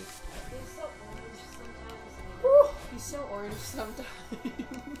 The cake. They're so orange sometimes. He's so orange sometimes.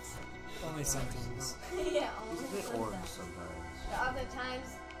 Only sometimes. Yeah, He's a only bit orange sometimes. sometimes. The other times,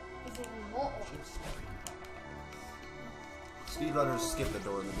 he's even more orange. Speedrunners skip the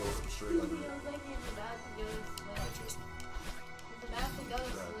door and they go straight He under feels it. like he's about to go to sleep. Just- He's about to go to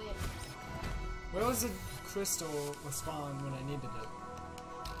sleep. Where was the crystal spawn when I needed it?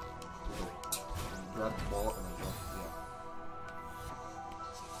 Grab the ball up and then jump. Yeah.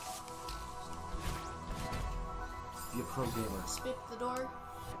 Be a pro gamer. Spit the door.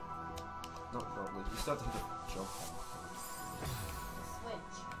 No, like, you still have to hit the jump.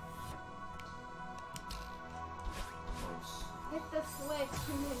 Switch. Close. Hit the switch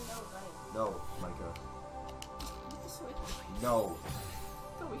and then go right. No, Micah. Hit the switch. No.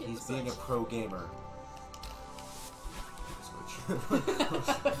 Go, we hit He's the being a switch. pro gamer. Switch.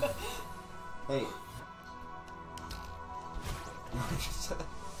 Hey.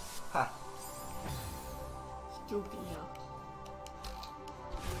 Ha. He's joking now.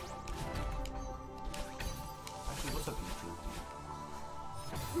 Actually, what's up, you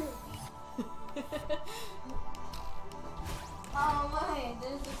Oh my,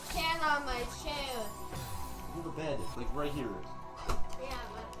 there's a cat on my chair. Go to bed, like right here. Yeah,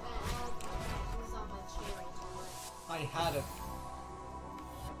 but he's on my chair right now. I had a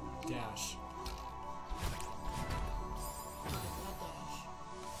dash.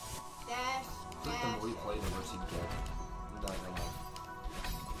 Dash, I think the more you play, the worse you get. You're not gonna lie.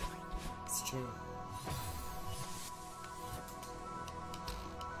 It's true.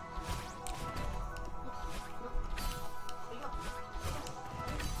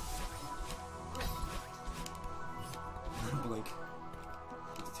 Blink.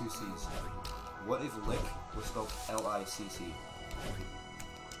 With two C's. What if lick was spelled L-I-C-C?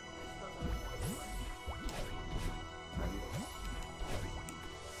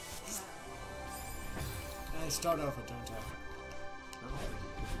 I start over, don't I?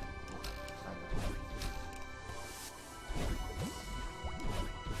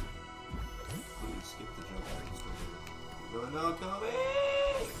 Skip the jump. No, come in!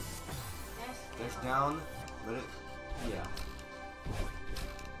 down. Let it. Yeah. I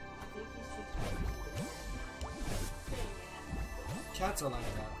think he's just Cats are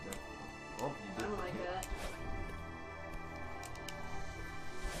like that. Okay. Oh, you I did. don't like that.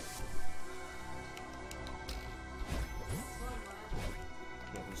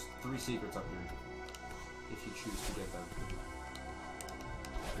 Yeah, there's 3 secrets up here. If you choose to get them.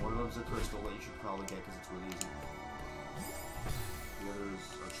 One of them's a crystal that you should probably get because it's really easy. The others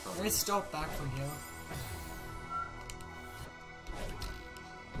are trouble. Can I start back from here?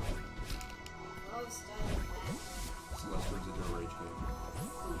 Oh, starting back. Celeste turns into a rage game.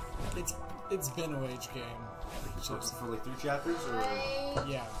 It's been a rage game. So for like 3 chapters, or Right.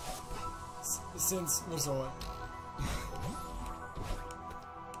 Yeah. Since Resort.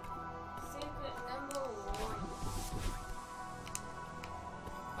 Secret number 1.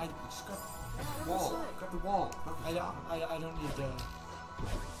 I just got the wall. Got the wall. I don't need to.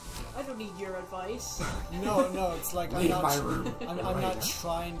 I don't need your advice. No, it's like Leave my room. I'm not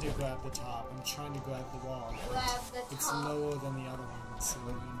trying to grab the top. I'm trying to grab the wall. Grab the It's top. lower than the other ones, so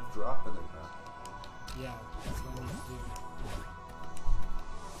you know. Drop and then grab. Yeah, that's what I need to do.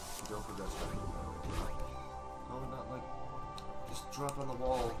 Don't forget to no, not like just drop on the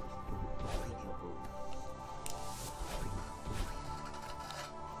wall.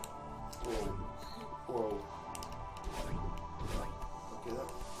 Whoa. Whoa. Okay, that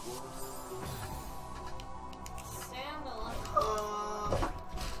Stand alone.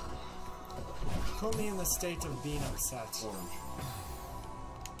 Put me in the state of being upset. orange.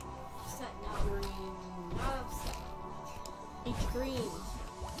 Upset now. Green. Not upset. Each green.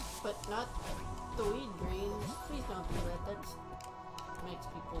 But not the weed green. Please don't do that. That makes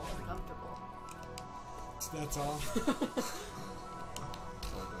people uncomfortable. That's all.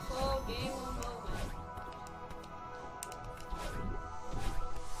 Full game of moment. Okay.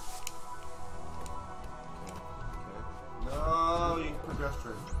 No, you can progress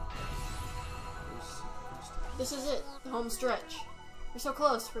turn. This is it. The home stretch. We're so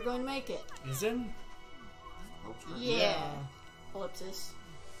close. We're going to make it. Is it? Yeah. Ellipsis.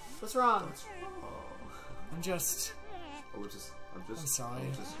 What's wrong? I'm just. I'm sorry.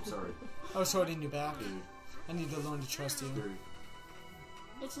 I'm sorry. I was holding you back. I need to learn to trust you. Period.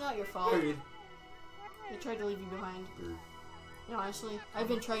 It's not your fault. Period. I tried to leave you behind. Period. No, honestly, I've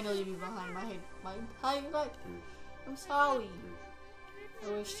been trying to leave you behind my entire life. Period. I'm sorry.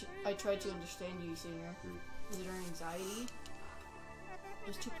 I wish I tried to understand you sooner. Is it our anxiety? I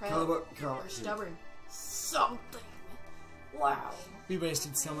was too proud or stubborn. Something. Wow. We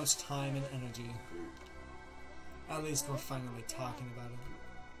wasted so much time and energy. At least we're finally talking about it.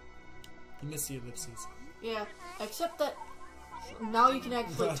 You miss the ellipses. Yeah, except that now you can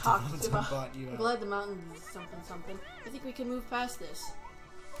actually talk about. I'm glad the mountain is something. I think we can move past this.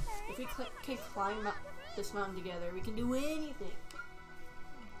 If we can climb this mountain together, we can do anything.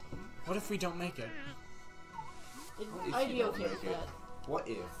 What if we don't make it? I'd be okay with that. What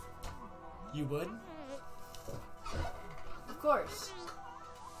if? You would? Of course.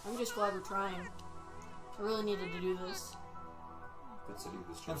 I'm just glad we're trying. I really needed to do this.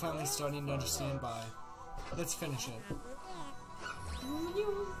 I'm finally starting to understand why. Let's finish it.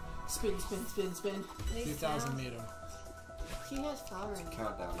 Spin, spin, spin, spin. 2,000 meter. She has flowers.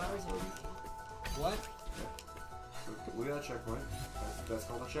 Countdown. Flowers and What? We got a checkpoint. That's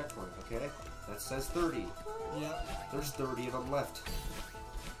called a checkpoint, okay? That says 30. Yep. There's 30 of them left.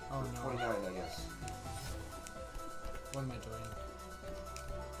 Oh no. 29, I guess. What am I doing?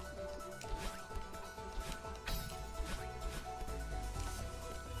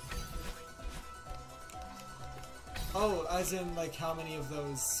 Oh, as in, like, how many of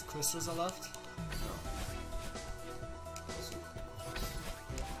those crystals are left?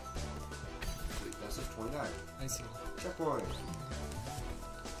 That says 29. I see. Checkpoint.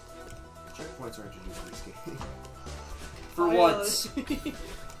 Checkpoints are introduced in this game. For once. I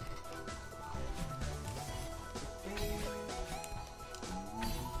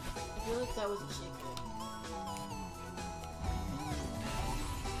feel like that was a secret.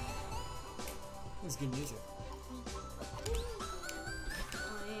 It's good music.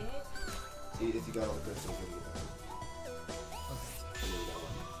 See, if you got all the crystals, then you get that. Okay. You really got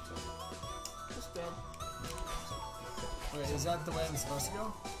one. That's good. Wait, is that the way I'm supposed to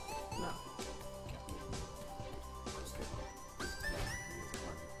go? No. Just kidding.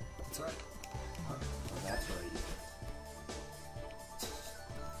 That's right. Oh, that's right.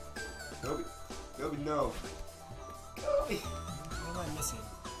 Gobi. Gobi, no. Gobi. What am I missing?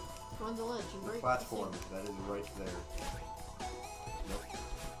 Go on the ledge and break Platform. That is right there. Nope.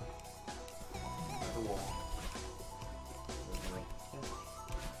 At the wall. That's right.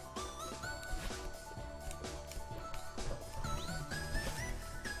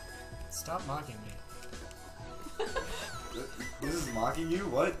 Stop mocking me. This is mocking you?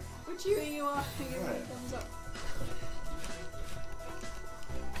 What? We're cheering you on. Give me a Right. thumbs up.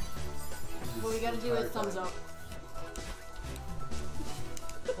 Well, we gotta do a thumbs up.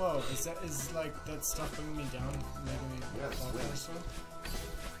 Whoa, is like that stuff bringing me down, making me fall down or something?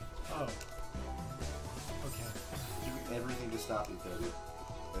 Oh. Okay. Do everything to stop you, Cody.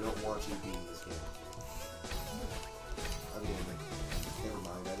 I don't want you beating this game. I'm gonna make. Never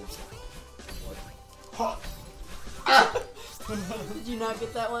mind, I didn't say. What? Ha! Did you not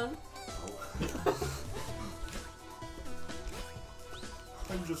get that one? No.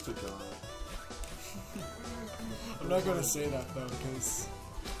 I'm just a guy. I'm not gonna say that though, because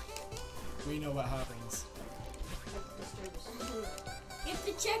we know what happens. Get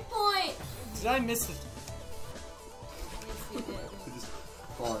the checkpoint! Did I miss it? Yes, you did. Just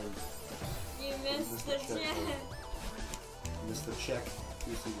fine. You missed the check. Missed the check.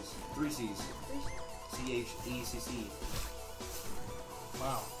 2 C's. 3 C's. C-H-E-C-C.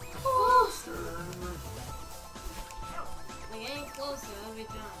 Wow. We're getting closer every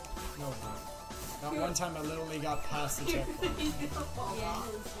time. No, not. That one time I literally got past the checkpoint. Yes.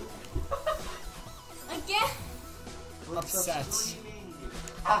 Again! Upset.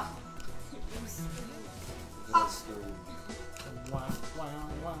 Ah! Wow, wow,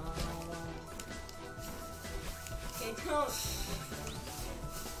 wow, wow. Okay, don't.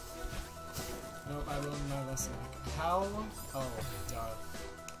 Nope, I learned my lesson. How? Oh, duh.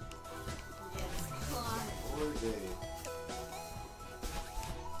 Yes, Clark. Okay.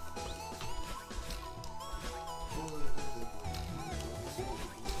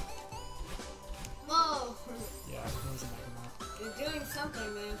 Whoa! Yeah, I wasn't making that. You're doing something,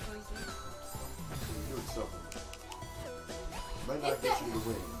 man, Quincy. You're doing something. Might not get you to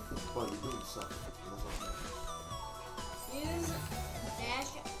win, but you're doing something. Use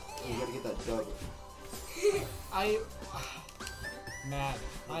dash. You gotta get that dub. Mad.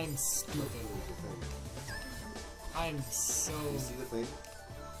 I'm stupid. I'm so... You see the thing?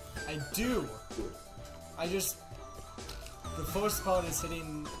 I do! Good. I just... The first part is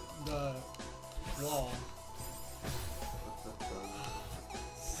hitting the wall.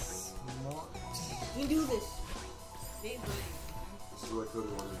 Smart. You can do this. Big brain. This is what Cody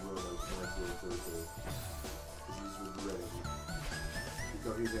wanted to run like Thursday. Because he's regretting.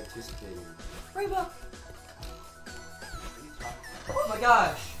 Because he's anticipating. Rainbow! Oh my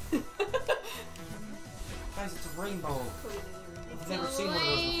gosh! Guys, it's a rainbow. I've never seen one of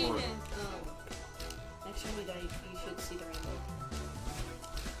those before. Oh. Next time we die, you should see the rainbow.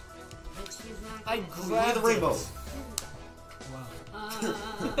 But she's not I gonna- grabbed the rainbow. it. Wow.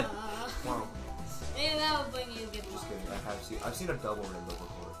 Wow. Maybe that will bring you a good Just luck. kidding. I've seen a double rainbow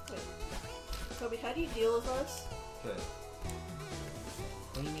before. Wait. Kobe, how do you deal with us? Okay.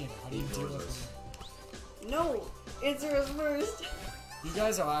 What do you mean? How do you deal with it? No! Answer us first! You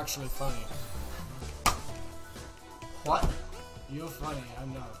guys are actually funny. What? You're funny,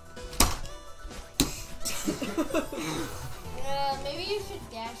 I'm not. Maybe you should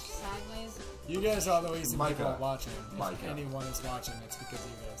dash sideways. You guys are the reason people Micah. are watching. If Micah. anyone is watching, it's because of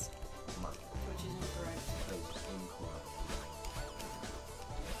you guys. Mark. Which is incorrect. That is incorrect.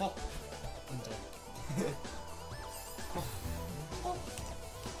 Oh. I'm dead.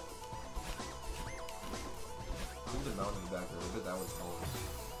 There's a mountain in the background. I bet that one's taller.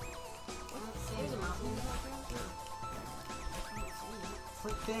 Let's see. There's a mountain in the background?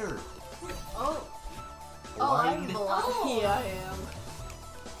 Right there. Oh! Oh, I'm Blind. blind. Yeah, I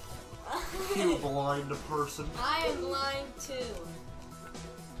am. You blind person. I am blind too.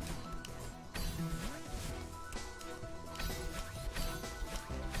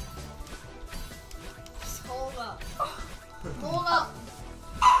 Just hold up. Hold up.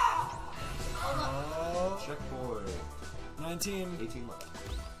 Hold up. Oh. Checkpoint. 19. 18 left.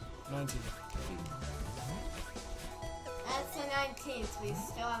 19. That's the 19th. We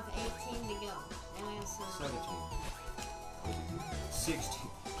still have 18 to go. And we have 17. 16.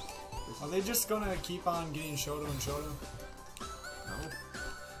 Are they just gonna keep on getting shorter and shorter? No.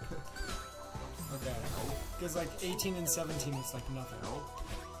 Okay. Because like 18 and 17 is like nothing. No.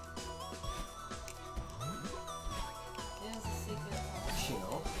 There's a secret. You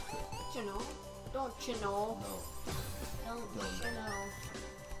know? You know? Don't you know? No. Don't you know?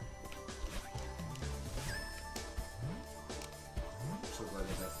 I'm so glad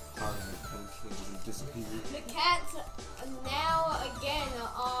that that positive pink thing doesn't disappear. The cat's now again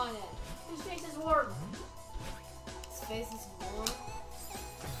on it. His face is warm. His face is warm.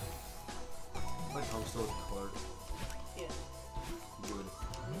 My tongue still is colored. Yeah. Good.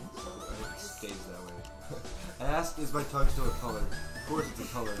 I hope it stays that way. I asked, is my tongue still a color? course it's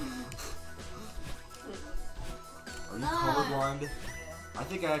a color. Are you colorblind? I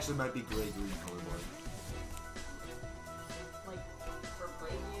think I actually might be gray-green colorblind. Like, for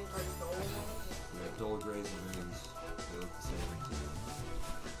gray, like dull ones? Yeah, dull grays and greens. They look the same too.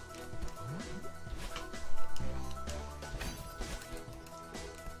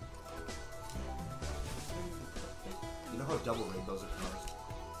 You know how double rainbows are caused?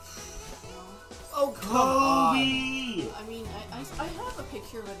 Oh, come on! I mean, I have a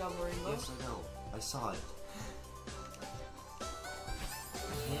picture of a double rainbow. Yes, I know. I saw it.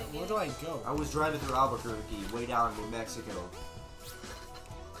 Where do I go? I was driving through Albuquerque, way down in New Mexico.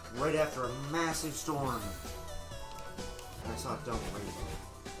 Right after a massive storm. And I saw a double rainbow.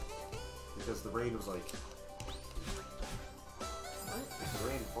 Because the rain was like... What? The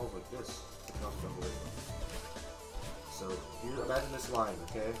rain falls like this. It's not a double rainbow. So, here, imagine this line,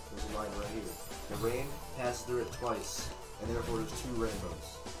 okay? There's a line right here. The rain passes through it twice, and therefore there's two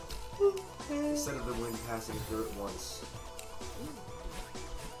rainbows. Instead of the wind passing through it once.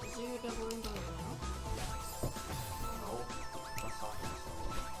 Is there a double rainbow now? No. That's not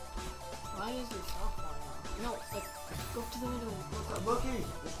Why is your sock falling off? No, like, go up to the window and look up. I'm looking!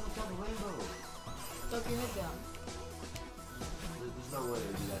 There's no double rainbow! Look your head down. There's no way to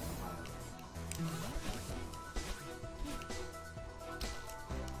do that from my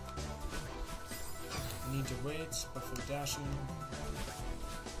Need to wait before dashing.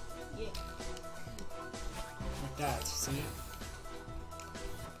 Yeah. Like that, see?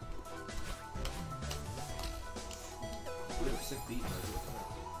 We have a sick beat right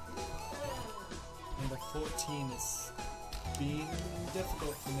Number 14 is being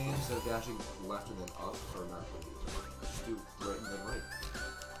difficult for me. Instead of dashing left and then up, or not, just do right and then right.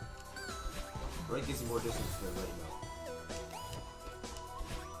 Right gives you more distance than right now.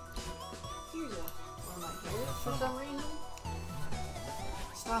 Here's a one right here for some reason.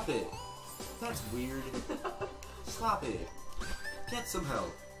 Stop it! That's weird. Stop it. Get some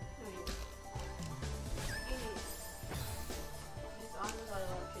help.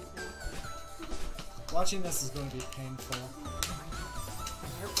 Watching this is going to be painful.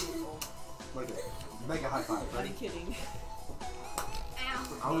 You're beautiful. Make a high five. I'm Ready? kidding.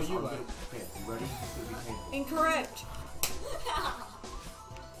 I was you ready? Okay, you ready? It's gonna be painful. Incorrect.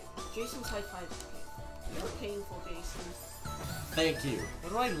 Jason's high five is painful. You're painful, Jason. Thank you. What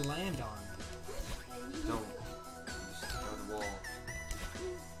do I land on? Don't. You just on the wall.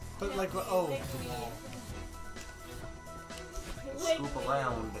 But like, oh, the wall. Scoop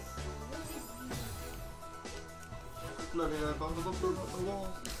around. Bloody the wall.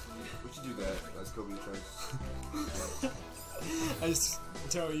 We should do that as Kobe tries. I just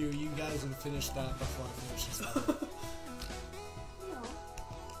tell you, you guys would finish that before I finish this level.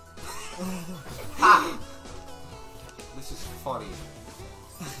 Ha! This is funny.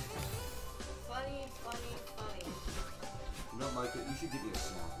 Funny. You know, Micah, you should give me a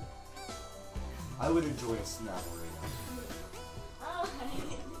Snapple. I would enjoy a Snapple right now. Oh,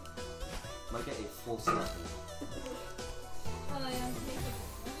 Micah, a full Snapple.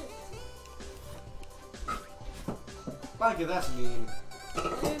 Micah, that's mean.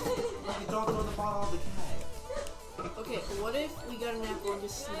 Micah, don't throw the ball on the cat. Okay, what if we got an apple and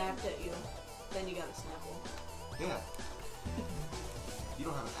just snapped at you? Then you got a Snapple. Yeah. You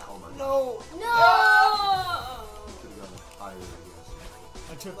don't have an apple, Micah. No! no! Could have gotten higher, I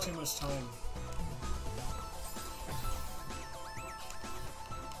guess. I took too much time.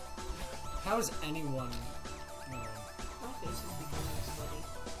 How is anyone... My face is becoming sweaty.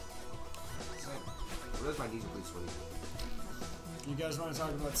 Same. I realize my knees are pretty sweaty. You guys want to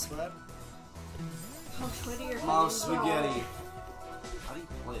talk about sweat? How sweaty your hands Mom, are. spaghetti. How do you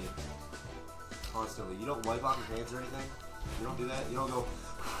play it? Constantly. You don't wipe off your hands or anything? You don't do that? You don't go...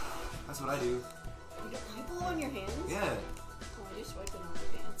 That's what I do. You blow on your hands? Yeah. Oh, I just wiped it on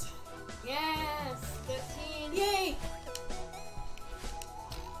your hands. Yes! 13! Yay!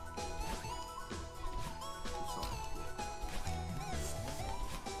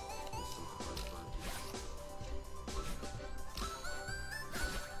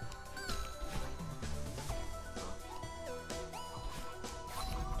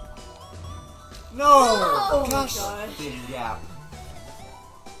 No! Oh Gosh! my gosh. Thin gap.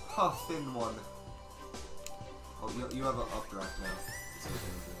 Oh, thin one. Oh, you have an updraft now. It's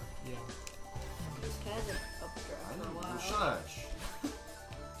okay, Yeah. This has an updraft I for a know. while. Shush.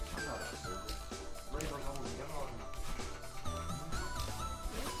 I'm not upset. Rainbow's almost gone.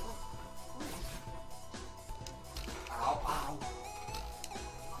 Ow, ow.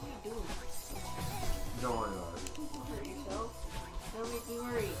 What are you doing? Don't worry about it. Don't hurt yourself. Don't make me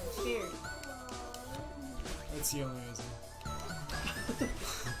worry. I'm scared. That's the only reason.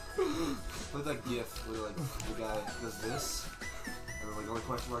 Like that gif where like the guy does this, and then like all the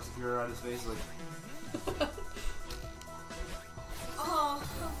question marks appear around his face, like. Oh.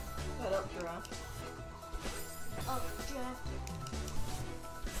 That updraft. Updraft.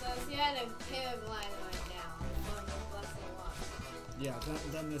 So if you had a paraglider right now, one was less than one. Yeah,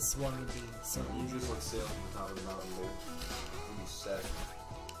 then this one would be so You easy. just like sail from the top of the mountain there. And you set.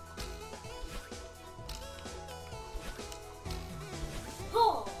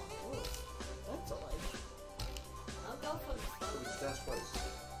 Oh! That's a ledge. I'll go for the Oh, phone. just dash twice.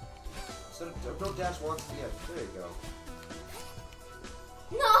 Instead of, don't dash once. Yeah, there you go.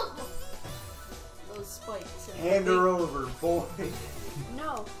 No! Those spikes. And Hand her over, boy.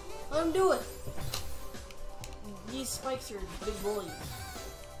 No, let him do it. These spikes are big bullies.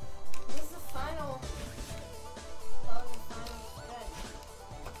 This is the final. Oh, the final stretch.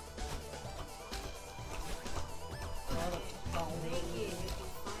 Thank you. You can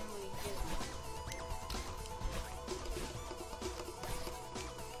finally get it.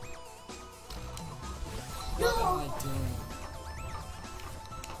 What am I doing?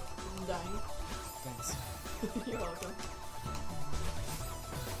 I'm dying. Thanks. You're welcome.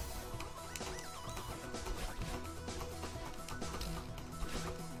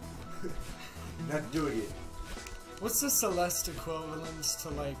 Not doing it. What's the Celeste equivalent to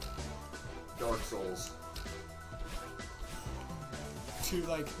like Dark Souls.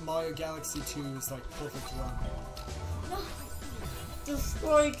 Mario Galaxy 2's like perfect run? The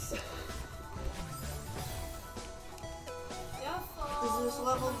spikes. Is this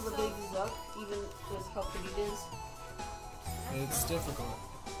level the big Zuck, even with how pretty it is? It's difficult.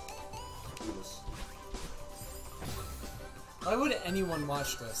 Yes. Why would anyone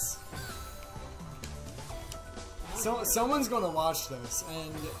watch this? Someone's gonna watch this,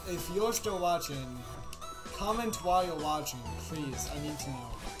 and if you're still watching, comment while you're watching, please. I need to know.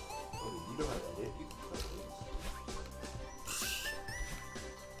 Oh, you know how to edit. You can play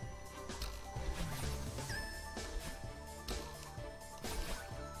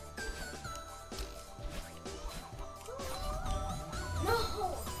No!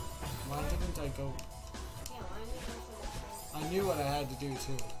 Why didn't I go? Yeah, why didn't you go for the first? I knew what I had to do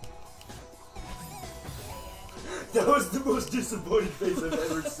too. That was the most disappointed face I've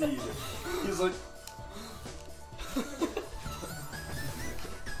ever seen. He was like,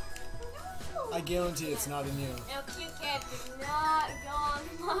 I guarantee it's not in you. Now, Cute Cat did not go on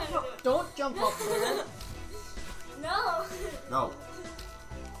the monitor. Don't jump up there. No! no.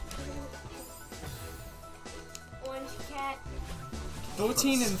 Orange Cat.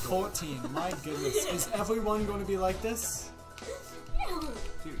 13 and 14. My goodness, is everyone going to be like this?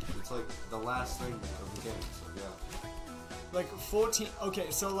 Dude, it's like the last thing of the game, so yeah. Like 14. Okay,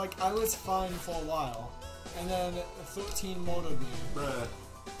 so like I was fine for a while, and then 13 motored me, Bruh.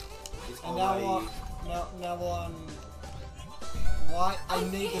 It's and now alright. now we're on. Why I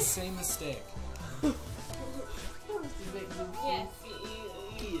made the same mistake? That was the big goofy. Yes, you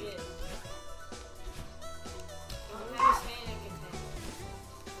did. Don't have a panic attack.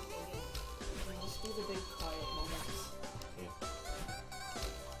 Okay, Let's do the big quiet moments.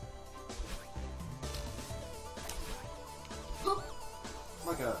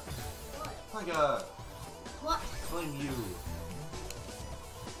 My god. What? My god. What? Blame you.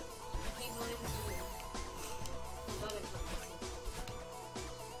 He blames you. But it's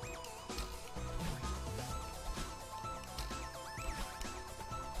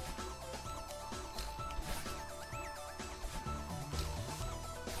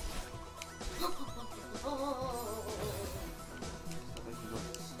Don't make you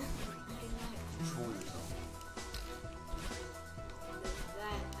notice. Control yourself.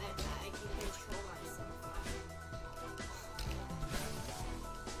 that I can control myself.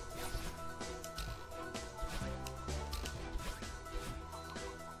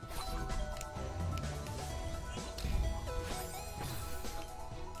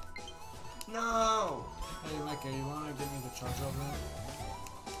 No! Hey Micah, you want to give me the charger over there?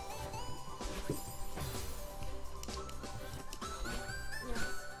 Yes.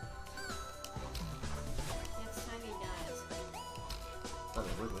 Next time he dies. Not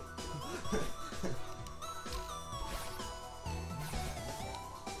that with it.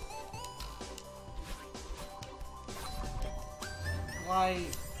 Why?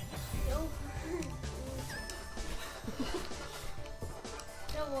 Don't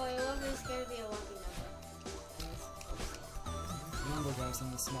Don't worry, 11 is going to be a lucky number. Remember, guys,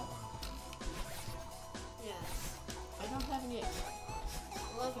 I'm the smart one. Yes. I don't have any.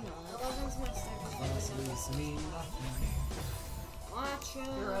 11's my second Class favorite number. is mean nothing. Watch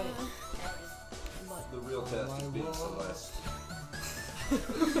You're right. The real test is being Celeste.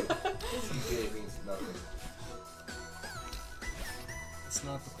 CJ means nothing. It's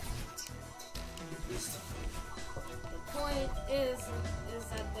not the point. The point is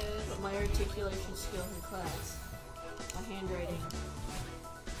that there's my articulation skills in class. My handwriting.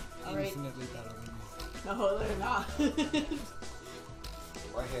 Alright. Infinitely better than me. No, they're not. My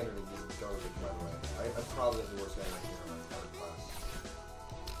handwriting is garbage, by the way. I probably have the worst handwriting in my entire class.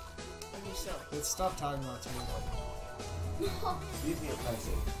 And you so. Let's stop talking about me. Leave me a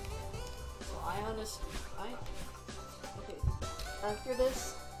pencil. Okay. After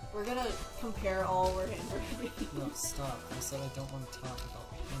this, we're gonna compare all our handwriting. No, stop. I said I don't want to talk about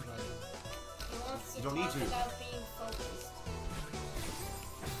handwriting. he wants to You don't need talk to. about being focused.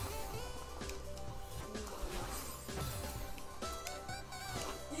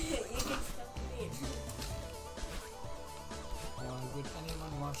 You can stop the beat. Why would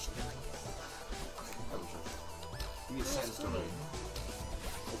anyone watch that? Give me a sentence to write.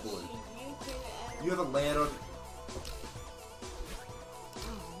 Oh boy. You can You haven't landed on.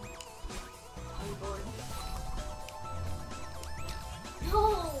 I'm bored. No!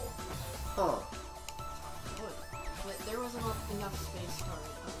 Huh. What? But there wasn't enough space for it.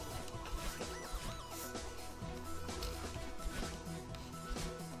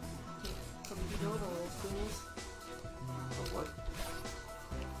 You know what a roll spoon is? What?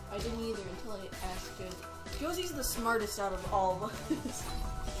 I didn't either until I asked Josie. Josie's the smartest out of all of us.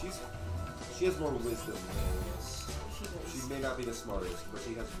 She has more wisdom than us. She does. She may not be the smartest, but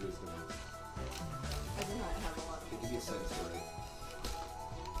she has wisdom. I do not have a lot of Give me a sentence to write.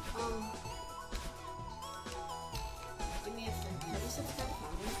 Give me a friend. Have you subscribed to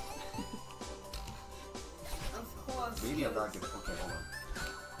Comedy? Of course. Maybe I'm not gonna. Okay, hold on.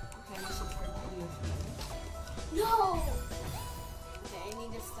 Okay, I'm subscribed to BlueYoshiGaming. No! Okay, I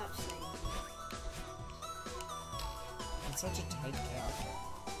need to stop saying that. It's such a tight gap.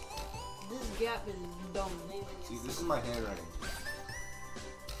 This gap is dumb. See, this is my handwriting.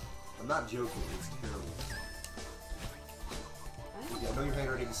 I'm not joking, it's terrible. I know your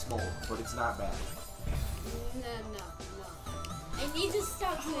handwriting is small, but it's not bad. No. I need to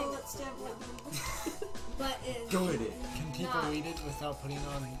stop saying that. But it's Go at it. Can people read it without putting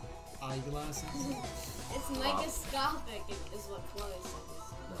on eyeglasses? It's microscopic, is what Chloe says.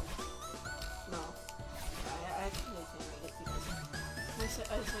 No. I actually can't read it because my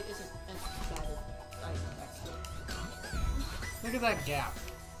eyesight isn't bad. Actually. Look at that gap.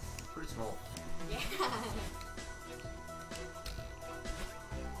 Pretty small. Yeah.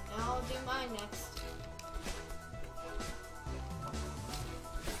 Now I'll do mine next.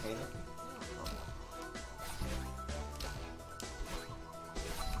 Paint it?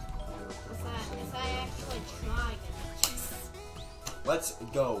 If I actually try it. Let's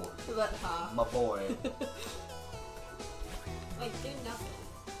go, But my boy. Like, do nothing.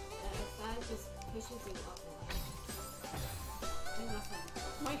 If I just push it up do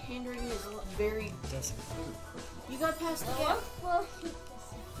nothing. my handwriting is very. Doesn't. You got past the gap.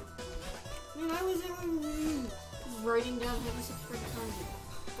 Man, I was writing down having subscribe to Comedy.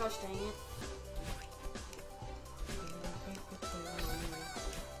 Gosh dang it.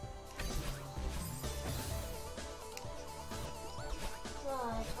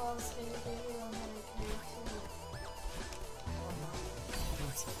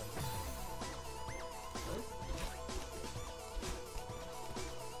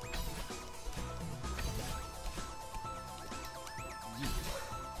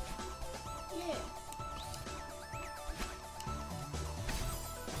 Yeah.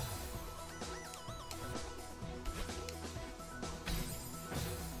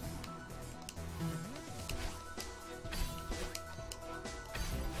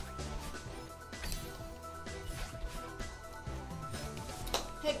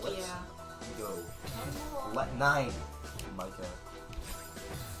 Heck Let's yeah. go. Let 9. Micah.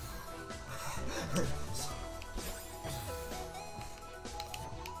 I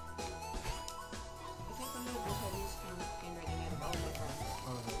think I'm gonna go ahead and use handwriting out of all my friends.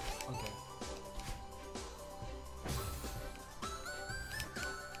 Oh, okay.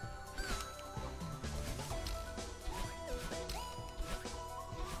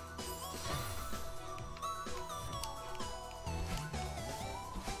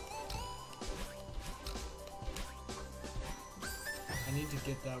 I need to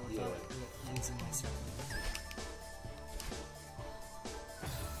get that without using my second.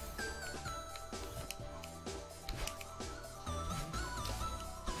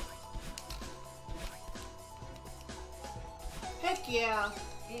 Heck yeah.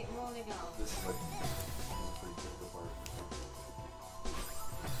 8 more to go. This is like a pretty difficult part.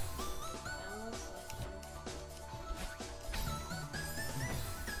 Now let's switch.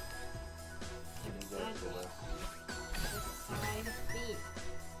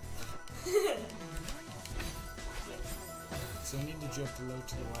 drift low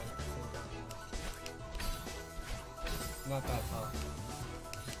to the right before going left. Not that far.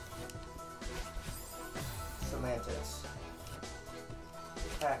 Semantics.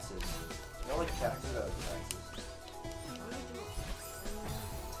 Taxes. You don't like taxes? I like taxes.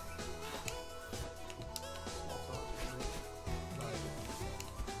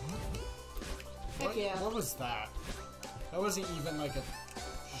 Heck yeah. What was that? That wasn't even like a... Okay.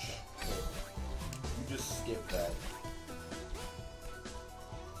 You just skipped that.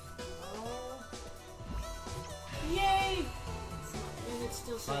 Yay! And it's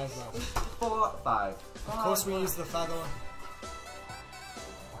still 6. 5 left. 5. Of course we use the feather.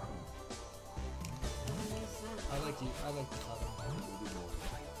 I like the feather.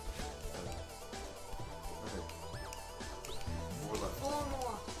 Four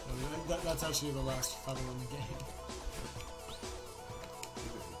more. That's actually the last feather in the game.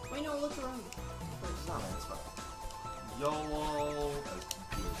 Wait, no, look around. It's not, man, it's fine. YOLO!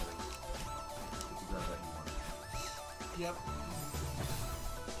 Yep.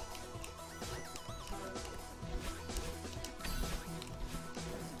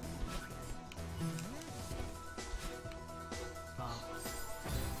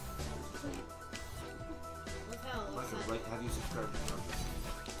 Look how it looks like. Like, have you subscribed to the channel?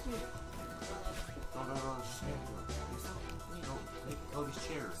 No, just make all these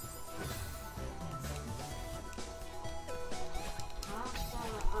chairs.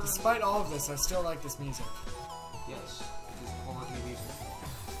 Despite all of this, I still like this music. Yes, it is all like music.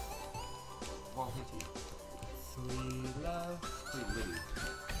 Well, hit you. 3 left. Pretty litty.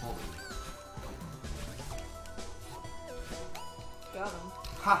 Hold it. Got him.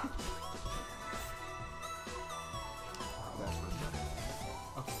 Ha! That's what's done.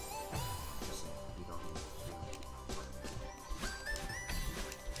 Okay. Just, you don't need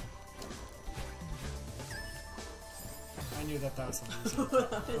I knew that was the music.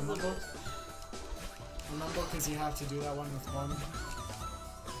 Remember? Remember, because you have to do that one with one. I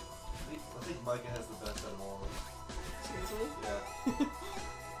think Micah has the best out of all of us. Seriously? Yeah.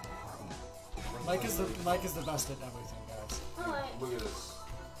 Mike is the best at everything, guys. Alright. Look at this.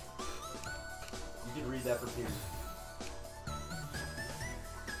 You can read that for Peter.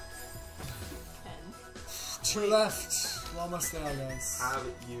 10. 2 left. We're almost there, guys. Have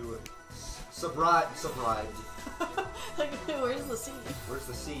you surprised? Like, where's the seat? Where's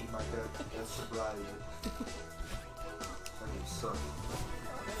the seat, Micah? That's surprised. That you suck.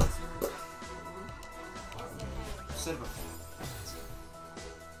 I've said it before.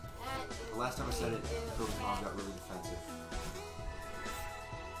 The last time I said it, Phil's mom got really defensive.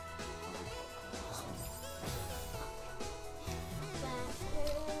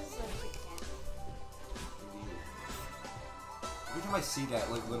 Every time I see that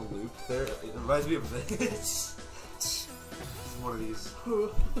like little loop there, it reminds me of this. This is one of these.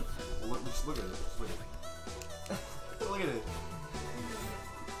 Just look at it. Just look at it. Look at it.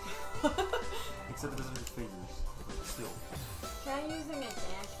 Except it doesn't have fingers. Still. Try using a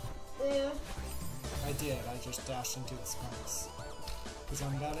dash. Dude. I did. I just dashed into the spikes. Because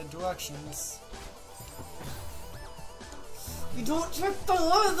I'm bad at directions. You don't check the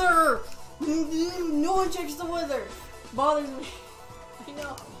weather! No one checks the weather! Bothers me. I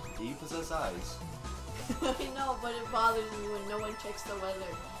know. Do you possess eyes? I know, but it bothers me when no one checks the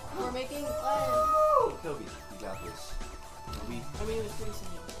weather. We're making plans. Oh, Kobe, you got this. Kobe, I mean, it was pretty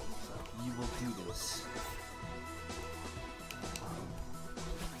simple, so. you will do this.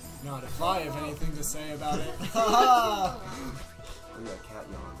 Not if I have anything to say about it. Haha! Look at that cat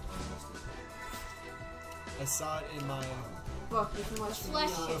yawn. I missed it. I saw it in my Look, you can watch me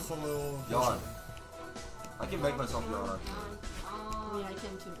Flesh. yawn. beautiful Yawn. I can make myself yawn. I mean, I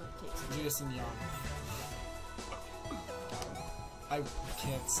can too, but it takes me. Jason yawn. I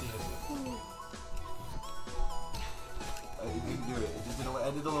can't see it. I didn't do it. It just didn't. I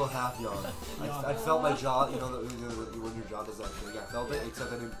did a little half yawn. I felt my jaw. You know, when your jaw does that thing. I felt it,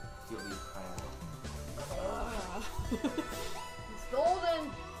 except I didn't feel the It's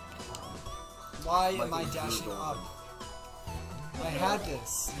golden. Why am I Like it's dashing really up? I had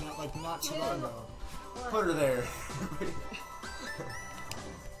this, not too long ago. Put her there.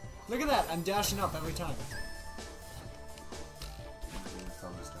 Look at that, I'm dashing up every time.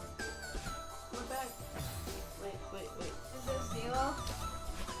 We're back. Wait. Is there 0?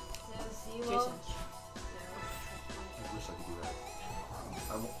 Is there 0? Jason. I wish I could do that.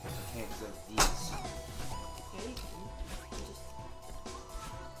 I can't because I have these. Yeah, you can. You just...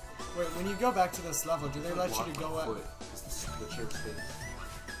 Wait, when you go back to this level, do they let you to go up? The chair spins.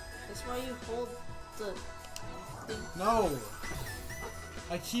 That's why you hold the thing. No!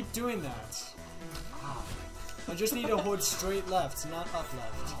 I keep doing that. I just need to hold straight left, not up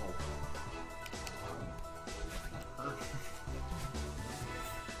left.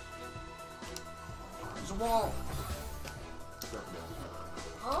 There's a wall.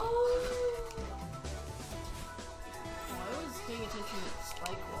 Oh! I was paying attention to the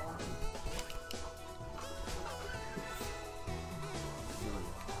spike wall.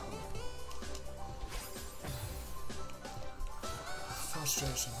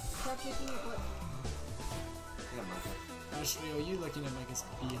 Frustration. Stop shaking your butt. Yeah, Micah. Ashley, are you looking at Micah's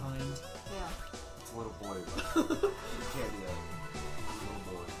behind? Yeah. It's a little boy. You can't do that.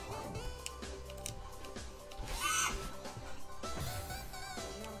 Little boy.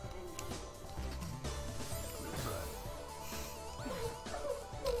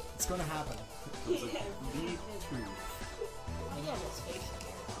 It's gonna happen. It's like, me too. My dad has facial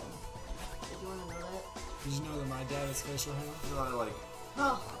hair. Did you want to know that? Did you know that my dad has facial hair? You know, like,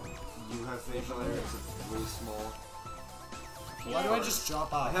 Oh. you have facial hair, it's really small. Why do I just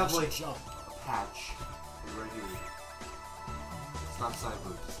drop off? I have, should like, jump. a patch. Right here. It's not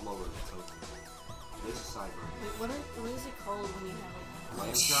sideburn, it's lower. It's like, this is sideburn. Wait, what is it called when you have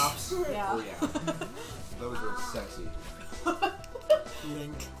Lamb chops? Yeah. Oh yeah. Those are sexy.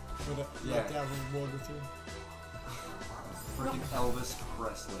 Link. With a, Yeah. like that with water through. Freaking Elvis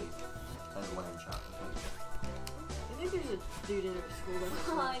Presley has lamb chops. I think there's a dude in our school that has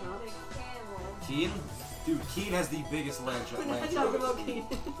lamb Like chops. the camel. Keen? Dude, Keen has the biggest lamb chop. We're not talking about Keen.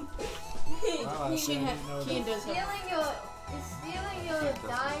 Wow, Ashley, I didn't know Keen that. does have. Stealing your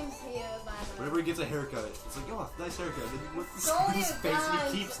dimes here, by the way. Whenever he gets a haircut, it's like, oh, nice haircut. Then he looks Stole at his your face and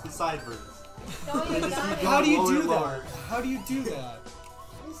dimes. he keeps the sideburns. Stole your dimes. How do you Lower do and lower. that? How do you do that?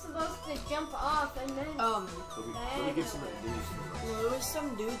 You're supposed to jump off and then. Let me give some advice. Well, there was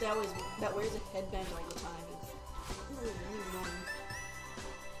some dude that wears a headband all the time. It's really annoying.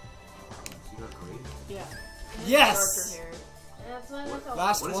 You got great. Yeah. And Yes! Darker hair. That's what it's all.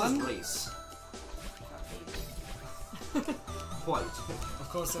 Last What is one? his race? White. Of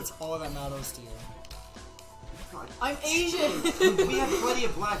course, that's all that matters to you. I'm Asian! We have plenty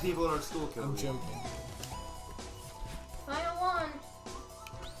of black people in our school, Cody. I'm joking. Final one.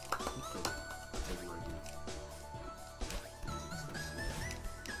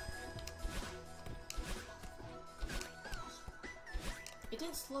 It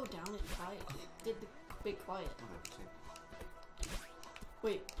didn't slow down and quiet. It did the big quiet.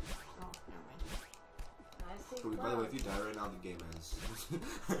 Wait. Oh, never mind. I see. Cody, by the way, if you die right now, the game ends.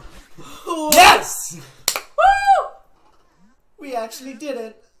 Yes! Woo! We actually did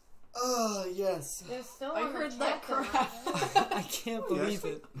it. Oh, yes. There's still I on the heard that chapter. crap. I can't believe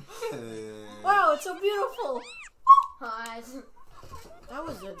it. Wow, it's so beautiful! Pause. That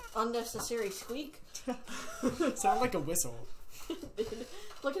was an unnecessary squeak. Sound like a whistle.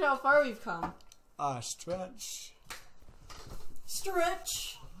 Look at how far we've come. Ah, stretch.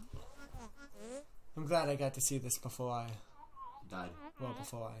 Stretch! I'm glad I got to see this before I... Died. Well,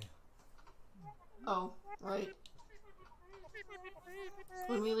 before I... Oh, right.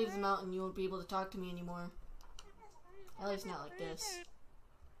 When we leave the mountain, you won't be able to talk to me anymore. At least not like this.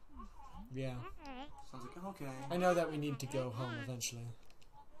 Yeah. Sounds like, okay. I know that we need to go home eventually.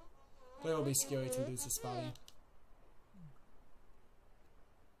 But it'll be scary to lose this body.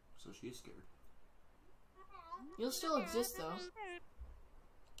 So she is scared. You'll still exist, though.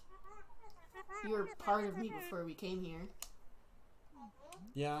 You were part of me before we came here.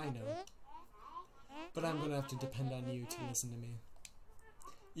 Yeah, I know. But I'm gonna have to depend on you to listen to me.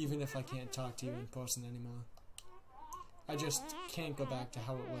 Even if I can't talk to you in person anymore. I just can't go back to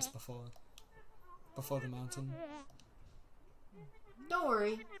how it was before. Before the mountain. Don't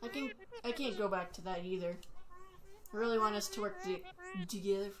worry, I can't go back to that either. I really want us to work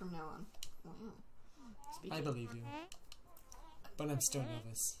together from now on. Wow. Speaking I believe you. But I'm still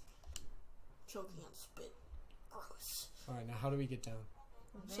nervous. choking on spit. Gross. Alright, now how do we get down?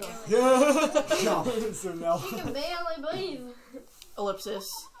 So, So now... She can barely breathe. ellipsis.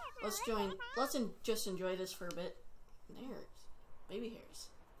 Let's just enjoy this for a bit. There's baby hairs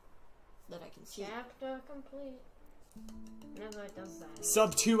that I can see. Chapter complete. Never does that.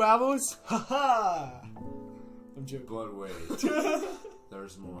 Sub 2 hours? Haha! I'm joking. But wait.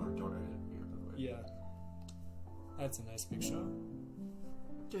 There's more. Don't edit here, by the way. Yeah. That's a nice picture.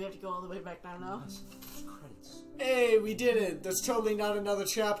 Do we have to go all the way back down now? Credits. Hey, we did it! There's totally not another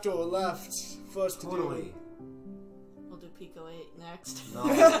chapter left for us to Totally. We'll do Pico 8 next. No.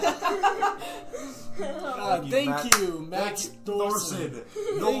 Thank you, Max Thorson.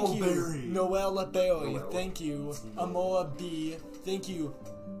 Noel Thank you, Berry. Noella Berry. Noella. Thank you, Amora B. Thank you,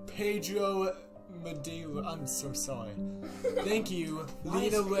 Pedro Madeline. I'm so sorry. Thank you,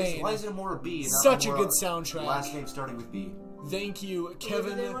 Lena Lane. Why is it more a B? Such a good soundtrack. Last name starting with B. Thank you,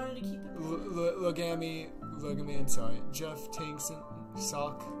 Kevin Logami, I'm sorry, Jeff Tankson,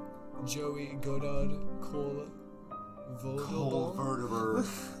 Sock, Joey Godard, Cole Verteber.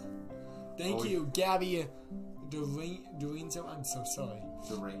 Thank you, Gabby Durinzo. I'm so sorry.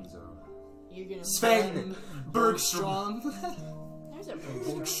 Durinzo. You're gonna Sven Bergstrom. There's a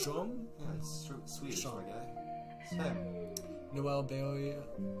Bergstrom. That's Swedish, my guy. Sven. Noel Bailey.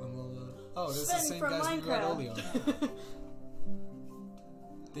 Oh, that's the same from guys we got Minecraft. earlier.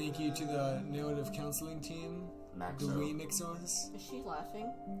 Thank you to the narrative counseling team. Maxo. The remixers. Is she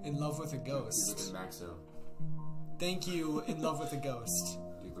laughing? In Love with a Ghost. Look at Maxo. Thank you, In Love with a Ghost.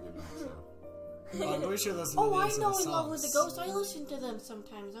 Dude, look at Maxo. I'm pretty sure those are the Oh, I names know of the In Love with songs. the Ghost. I listen to them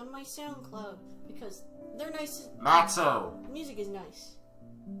sometimes on my SoundCloud because they're nice. Maxo! Music is nice.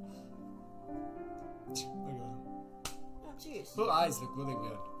 Look at them. I'm serious. Her eyes look really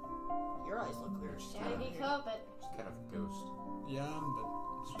weird. Your eyes look weird. Shaggy carpet. She's kind of a ghost. Yeah, but...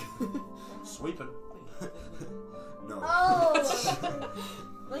 Sweeping. No. Oh!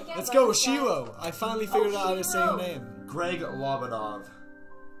 Look at Let's my go, guy. Shiro! I finally figured out how to say your name. Greg Lobanov.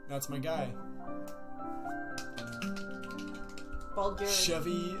 That's my guy. Bulgarian.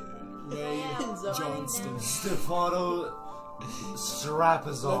 Chevy Ray Yeah. Johnston. Stefano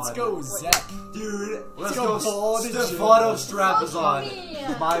Strapazon. Let's go, Zach. Dude, let's go, go Bald Stefano Social Strapazon.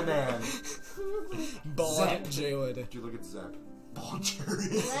 media. My man. Bald Zach. Jailed. Dude, look at Zach. Bald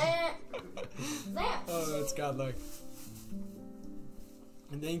Jerry. That. Oh, that's godlike.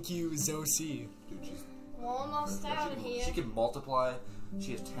 And thank you, Zosie. Dude, she's... We're almost out of here. She can multiply.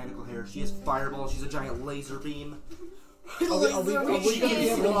 She has tentacle hair. She has fireball. She's a giant laser beam. Are we going to be able to use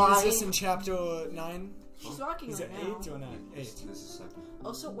this Flying. in chapter 9? She's walking Is right it now. 8 or 9? 8. This is second.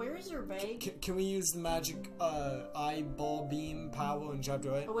 Also, where is her bag? Can we use the magic eyeball beam power in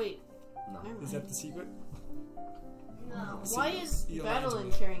chapter 8? Oh wait, No. never mind. Is that the secret? No. Why is You lied to Badeline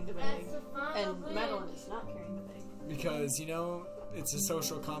me. carrying the bag That's the final and bit. Madeline is not carrying the bag? Because, you know, it's a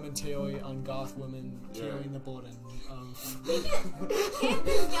social commentary on goth women Yeah. carrying the burden of... Can't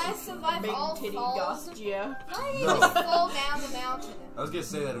this guy survive Big all titty falls? goth, yeah. Why did he just fall down the mountain? I was gonna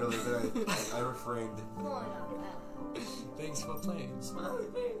say that earlier, but I refrained. Falling on that. Thanks for playing. Smiley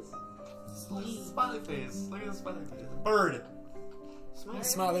face. Smiley face. Look at the smiley face. Bird. Smile.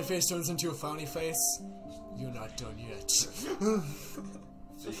 Smiley face turns into a frowny face. You're not done yet. So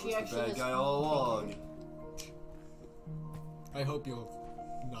She she was actually the bad has guy all along. I hope you're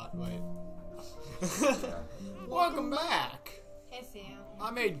not right. Yeah. Welcome back. Hey, Sam.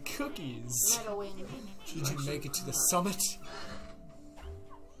 I made cookies. Madeline. Did you make it to the summit?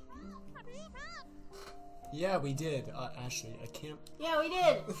 Yeah, we did. Ashley, I can't. Yeah, we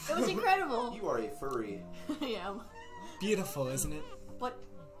did. It was incredible. You are a furry. Yeah, Beautiful, isn't it? but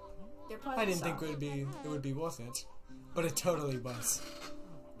they're probably I didn't think soft. it would be worth it, but it totally was.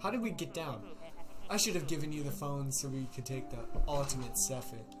 How did we get down? I should have given you the phone so we could take the ultimate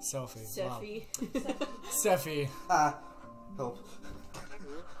selfie. Wow. Seffi. Selfie. Ah. Help.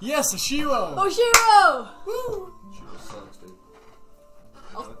 Yes, a Shiro! Oh, Shiro! Woo! She was sucks, dude.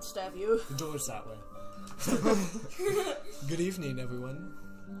 I'll stab you. The door's that way. Good evening, everyone.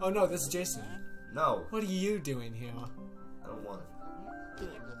 Oh no, this is Jason. No. What are you doing here? I don't want it.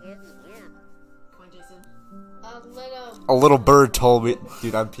 Come on, Jason. A little bird told me.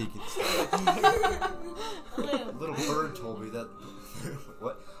 Dude, I'm peeking. A A little bird told me that.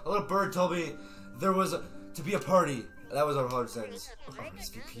 What? A little bird told me there was to be a party. That was our hard sentence.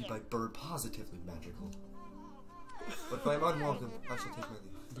 RSVP by bird positively magical. But if I'm unwelcome, I shall take my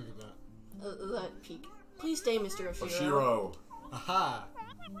leave. Look at that. That peak. Please stay, Mr. Oshiro. Oshiro. Aha!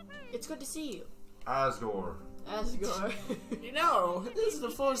 It's good to see you. Asgore. Asgore. You know, this is the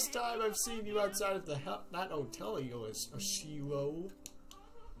first time I've seen you outside of that hotel of yours, Oshiro.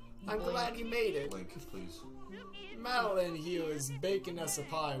 I'm glad you made it. Link, please. Madeline here is baking us a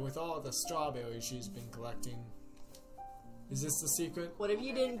pie with all the strawberries she's been collecting. Is this the secret? What if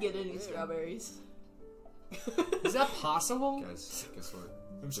you didn't get any strawberries? Is that possible? Guys, guess what?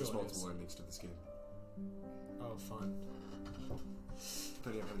 I'm sure There's it multiple is. endings to this game. Oh, fun.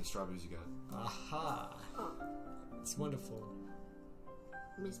 Depending on how many strawberries you got. Aha! Oh, It's wonderful.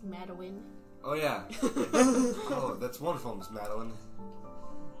 Miss Madeline. Oh yeah. Oh, that's wonderful, Miss Madeline.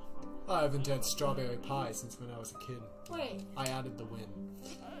 I haven't had strawberry pie since when I was a kid. Wait. I added the win.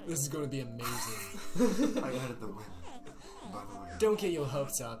 This is going to be amazing. I added the win. By the way. Don't get your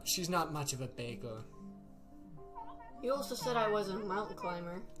hopes up. She's not much of a baker. You also said I wasn't a mountain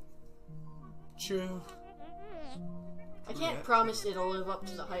climber. True. I can't promise it'll live up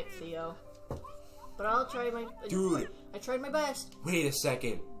to the hype, Theo. But I'll try my... Dude. I tried my best. Wait a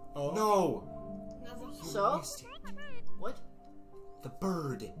second. Oh. No. So? What? The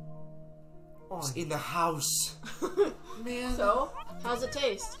bird. It's in the house. Man. So? How's it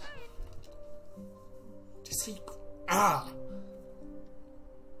taste? Does he... Ah!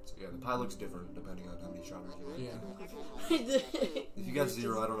 So yeah, the pie looks different depending on how many strawberries you get. Yeah. If you got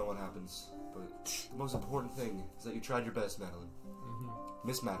 0, I don't know what happens. But the most important thing is that you tried your best, Madeline.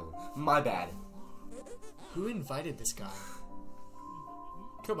 Miss Madeline. My bad. Who invited this guy?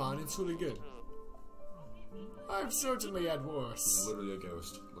 Come on, it's really good. I've certainly had worse. He's literally a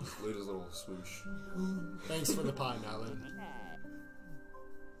ghost. Look at his little swoosh. Thanks for the pie, Madeline.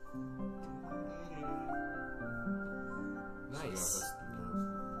 Nice. So yeah,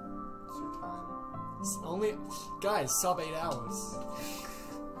 that's your time. It's only... Guys, sub 8 hours.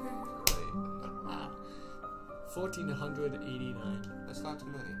 Right. 1,489. That's not too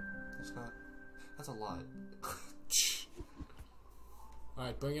many. That's not... That's a lot.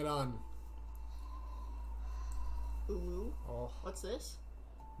 Alright, bring it on. Ooh. Oh. What's this?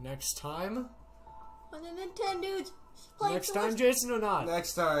 Next time? On the NintenDudes. Next time, Jason, or not?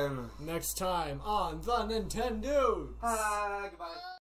 Next time. Next time on The NintenDudes. Goodbye.